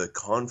of the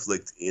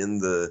conflict in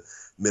the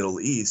Middle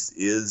East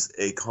is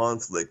a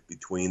conflict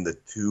between the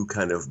two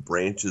kind of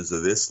branches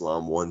of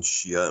Islam, one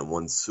Shia and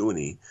one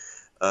Sunni,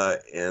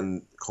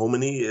 and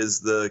Khomeini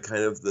is the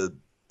kind of the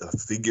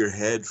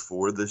figurehead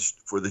for the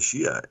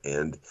Shia.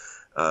 And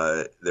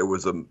there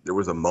was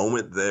a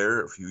moment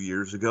there a few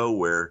years ago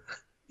where,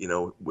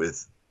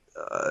 with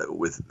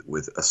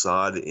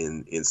Assad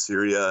in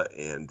Syria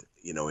and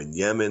in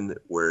Yemen,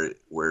 where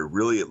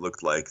really it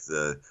looked like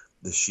the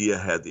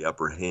Shia had the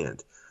upper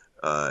hand,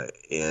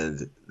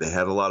 and they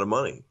had a lot of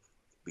money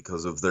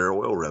because of their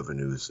oil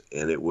revenues,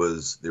 and they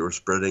were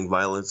spreading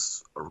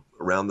violence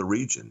around the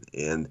region,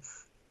 and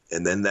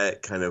then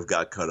that kind of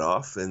got cut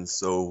off, and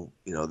so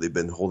they've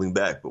been holding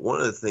back. But one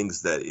of the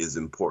things that is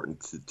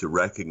important to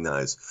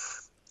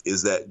recognize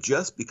is that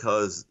just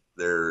because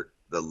they're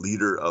the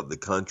leader of the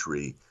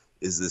country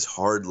is this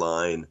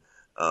hardline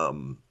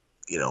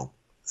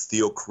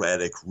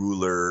theocratic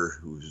ruler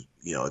who's,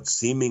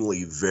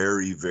 seemingly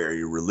very,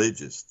 very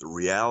religious. The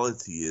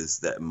reality is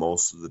that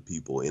most of the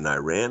people in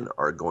Iran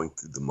are going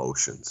through the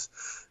motions.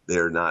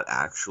 They're not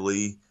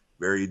actually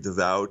very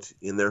devout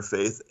in their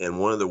faith. And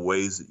one of the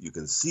ways that you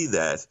can see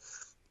that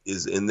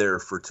is in their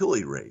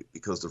fertility rate,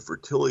 because the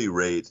fertility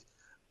rate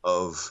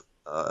of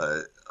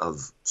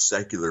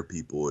secular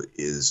people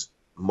is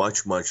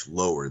much, much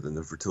lower than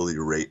the fertility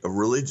rate of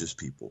religious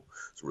people.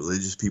 So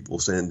religious people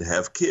tend to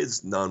have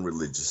kids,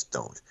 non-religious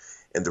don't.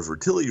 And the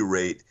fertility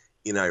rate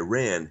in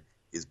Iran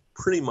is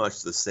pretty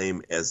much the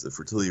same as the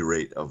fertility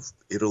rate of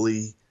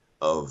Italy,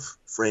 of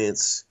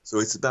France. So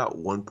it's about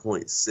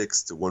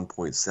 1.6 to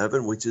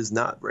 1.7, which is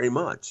not very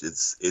much.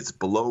 It's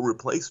below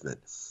replacement.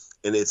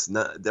 And it's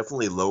not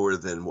definitely lower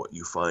than what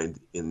you find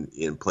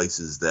in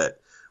places that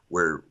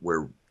where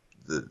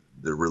the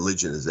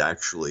religion is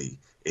actually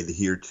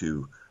adhered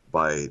to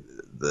by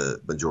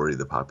the majority of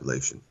the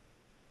population.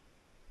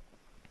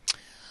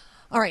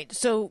 All right.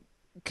 So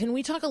can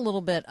we talk a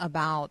little bit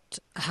about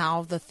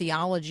how the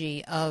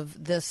theology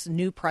of this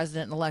new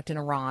president-elect in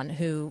Iran,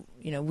 who,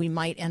 we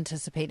might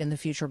anticipate in the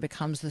future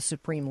becomes the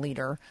supreme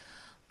leader,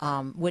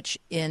 which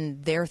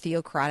in their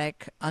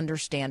theocratic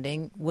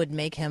understanding would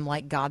make him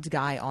like God's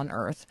guy on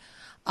earth.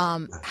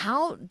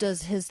 How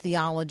does his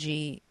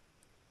theology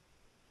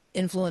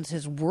influence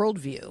his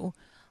worldview?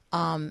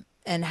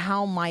 And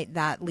how might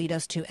that lead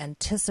us to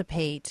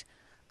anticipate,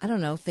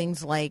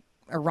 things like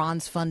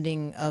Iran's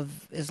funding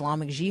of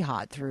Islamic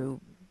Jihad through,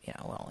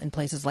 in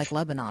places like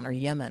Lebanon or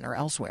Yemen or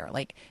elsewhere?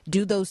 Like,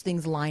 do those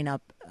things line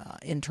up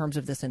in terms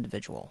of this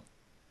individual?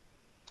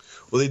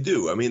 Well, they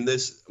do.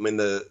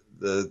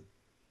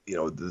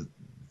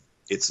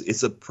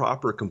 It's a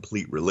proper,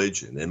 complete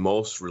religion, and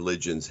most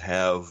religions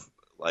have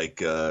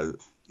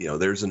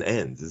there's an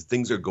end.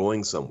 Things are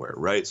going somewhere,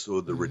 right?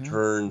 So the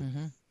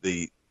return,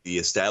 the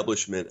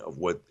establishment of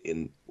what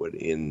in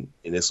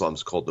Islam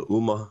is called the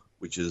Ummah,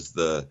 which is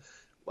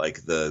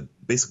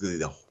basically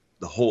the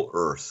whole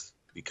earth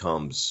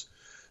becomes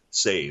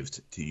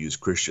saved, to use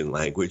Christian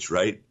language,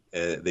 right?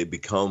 They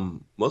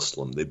become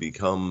Muslim. They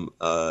become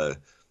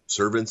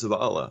servants of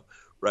Allah,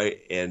 right?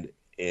 And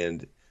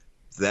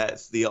that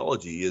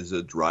theology is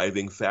a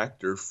driving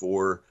factor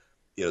for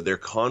their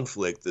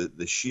conflict. The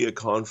Shia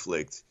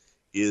conflict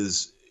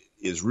is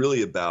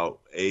really about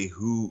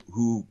who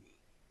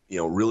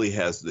really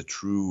has the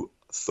true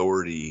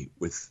authority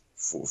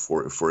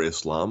for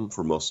Islam,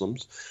 for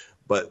Muslims,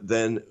 but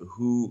then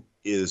who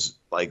is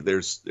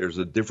there's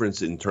a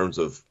difference in terms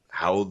of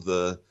how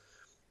the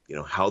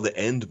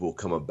end will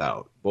come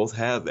about. Both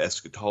have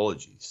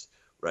eschatologies,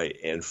 right?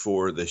 And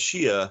for the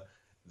Shia,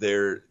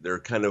 they're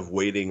kind of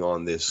waiting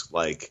on this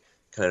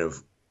kind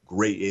of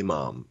great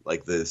imam,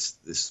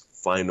 this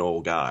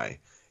final guy.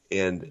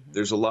 And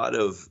there's a lot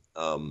of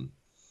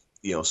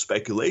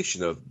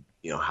speculation of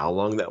how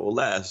long that will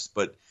last,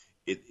 but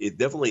it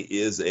definitely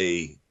is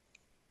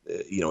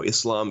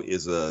Islam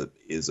is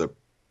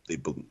they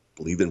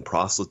believe in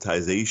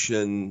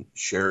proselytization,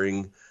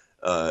 sharing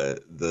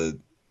the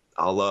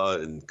Allah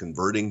and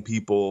converting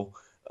people,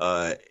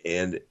 but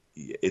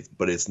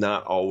it's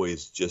not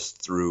always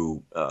just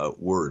through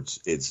words.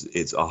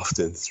 It's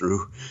often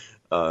through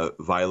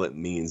violent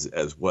means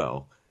as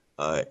well,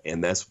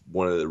 and that's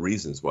one of the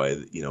reasons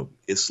why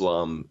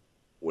Islam,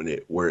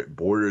 where it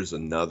borders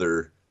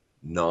another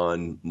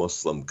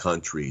non-Muslim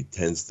country,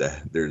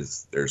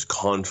 there's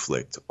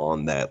conflict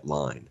on that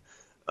line.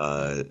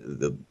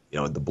 The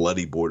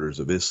bloody borders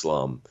of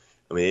Islam.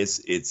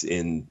 It's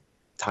in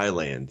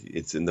Thailand,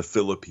 it's in the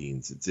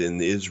Philippines, it's in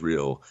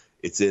Israel,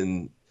 it's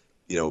in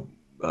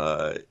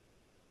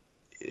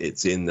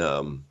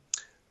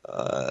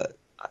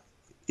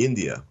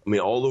India.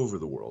 All over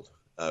the world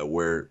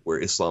where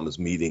Islam is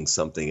meeting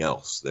something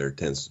else, there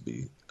tends to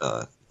be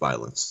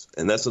violence,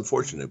 and that's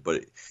unfortunate.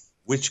 But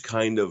which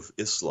kind of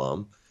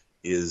Islam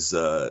is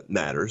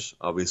matters,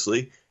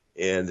 obviously,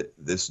 and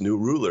this new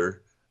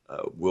ruler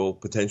will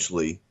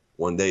potentially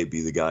one day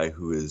be the guy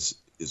who is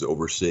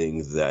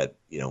overseeing that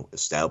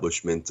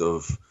establishment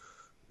of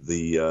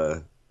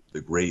the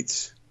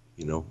great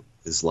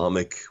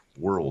Islamic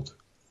world.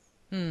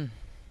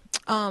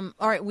 All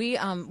right, we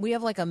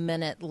have like a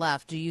minute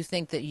left. Do you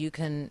think that you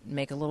can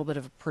make a little bit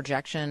of a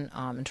projection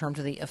in terms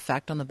of the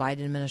effect on the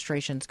Biden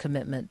administration's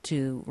commitment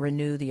to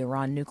renew the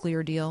Iran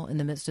nuclear deal in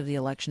the midst of the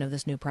election of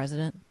this new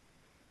president?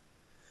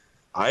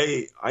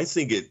 I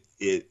think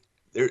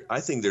I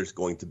think there's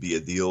going to be a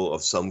deal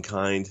of some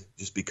kind,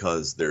 just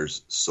because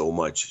there's so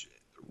much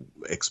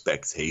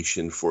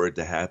expectation for it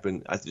to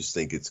happen. I just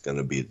think it's going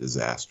to be a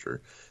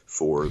disaster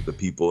for the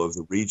people of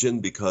the region,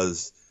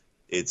 because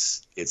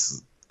it's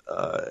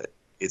a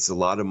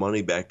lot of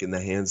money back in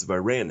the hands of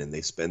Iran, and they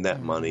spend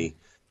that money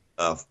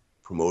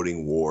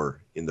promoting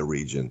war in the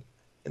region,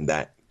 and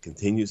that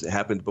continues. It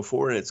happened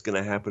before, and it's going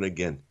to happen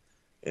again.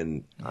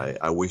 And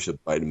I wish the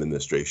Biden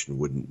administration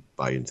wouldn't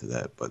buy into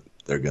that, but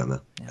they're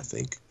gonna, I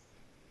think.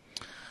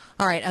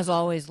 All right. As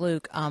always,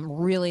 Luke,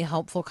 really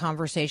helpful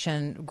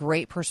conversation,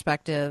 great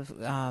perspective,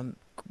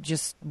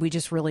 we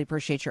just really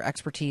appreciate your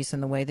expertise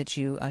and the way that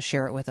you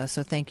share it with us.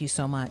 So thank you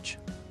so much.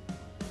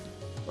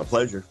 My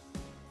pleasure.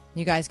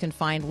 You guys can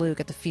find Luke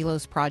at the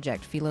Philos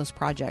Project,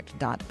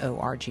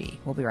 philosproject.org.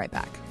 We'll be right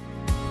back.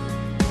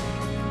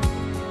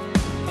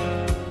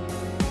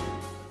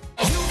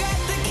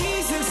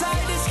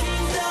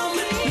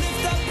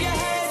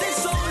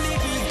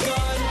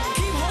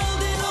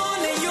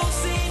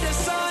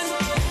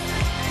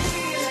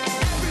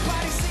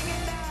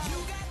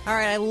 All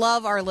right, I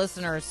love our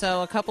listeners.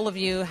 So a couple of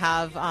you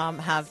have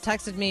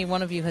texted me.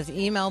 One of you has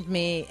emailed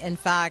me. In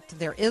fact,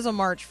 there is a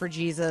March for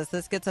Jesus.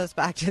 This gets us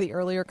back to the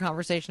earlier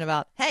conversation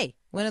about, hey,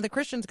 when are the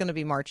Christians going to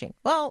be marching?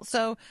 Well,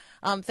 so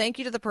thank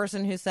you to the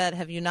person who said,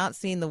 have you not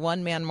seen the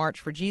one-man March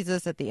for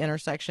Jesus at the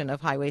intersection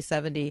of Highway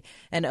 70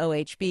 and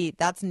OHB?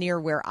 That's near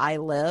where I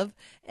live.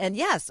 And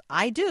yes,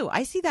 I do.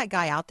 I see that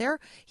guy out there.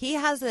 He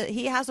has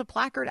a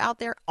placard out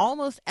there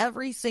almost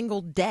every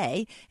single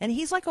day, and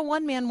he's like a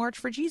one-man March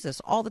for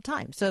Jesus all the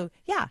time. So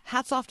yeah,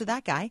 hats off to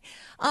that guy.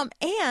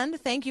 And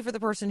thank you for the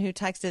person who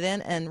texted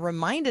in and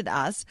reminded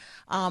us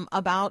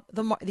about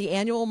the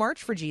annual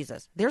March for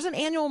Jesus. There's an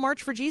annual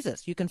March for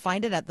Jesus. You can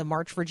find it at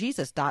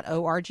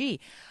themarchforjesus.org.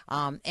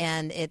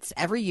 And it's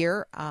every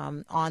year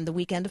on the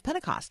weekend of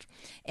Pentecost.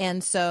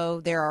 And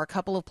so there are a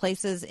couple of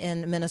places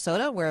in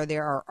Minnesota where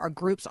there are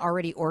groups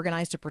already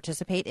organized to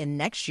participate in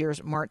next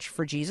year's March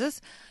for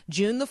Jesus.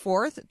 June the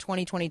 4th,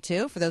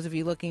 2022, for those of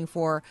you looking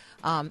for,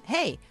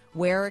 hey,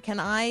 where can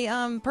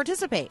I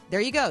participate? There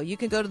you go. You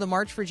can go to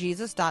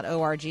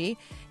themarchforjesus.org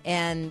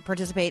and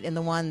participate in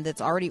the one that's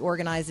already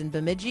organized in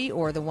Bemidji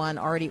or the one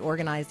already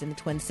organized in the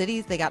Twin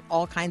Cities. They got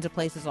all kinds of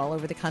places all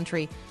over the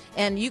country.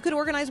 And you could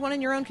organize one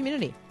in your own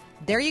community.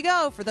 There you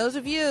go. For those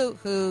of you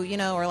who,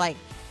 are like,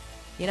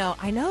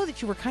 I know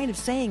that you were kind of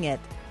saying it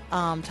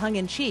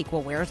tongue-in-cheek.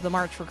 Well, where's the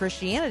March for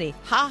Christianity?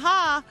 Ha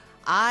ha!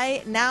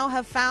 I now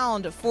have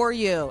found for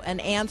you an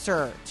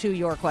answer to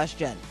your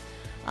question.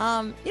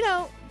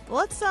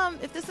 Let's,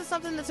 if this is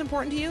something that's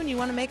important to you and you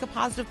want to make a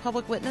positive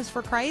public witness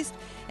for Christ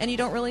and you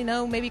don't really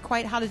know maybe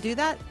quite how to do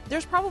that,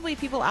 there's probably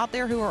people out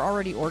there who are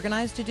already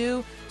organized to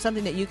do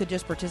something that you could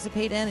just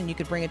participate in, and you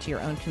could bring it to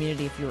your own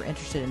community if you were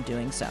interested in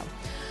doing so.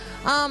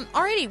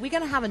 Alrighty, we're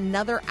going to have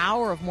another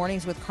hour of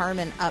Mornings with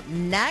Carmen up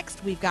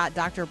next. We've got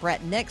Dr.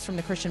 Brett Nix from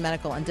the Christian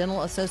Medical and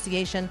Dental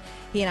Association.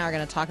 He and I are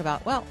going to talk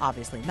about, well,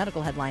 obviously,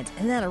 medical headlines,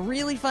 and then a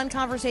really fun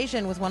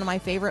conversation with one of my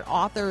favorite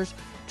authors,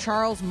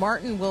 Charles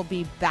Martin. Will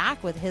be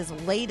back with his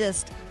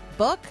latest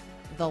book,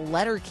 The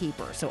Letter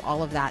Keeper. So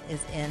all of that is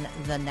in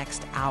the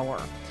next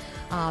hour.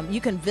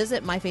 You can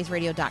visit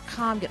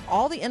myfaithradio.com, get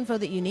all the info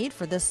that you need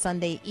for this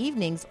Sunday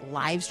evening's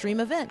live stream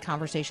event,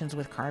 Conversations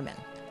with Carmen.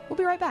 We'll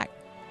be right back.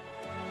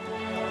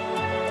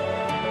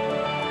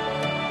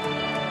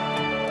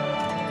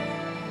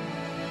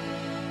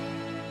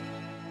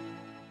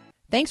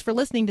 Thanks for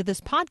listening to this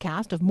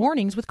podcast of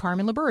Mornings with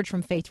Carmen LaBerge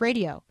from Faith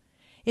Radio.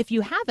 If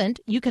you haven't,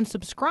 you can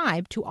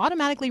subscribe to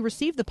automatically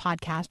receive the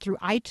podcast through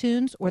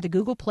iTunes or the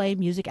Google Play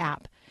Music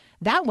app.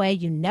 That way,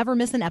 you never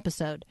miss an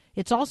episode.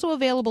 It's also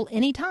available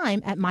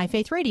anytime at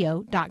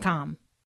myfaithradio.com.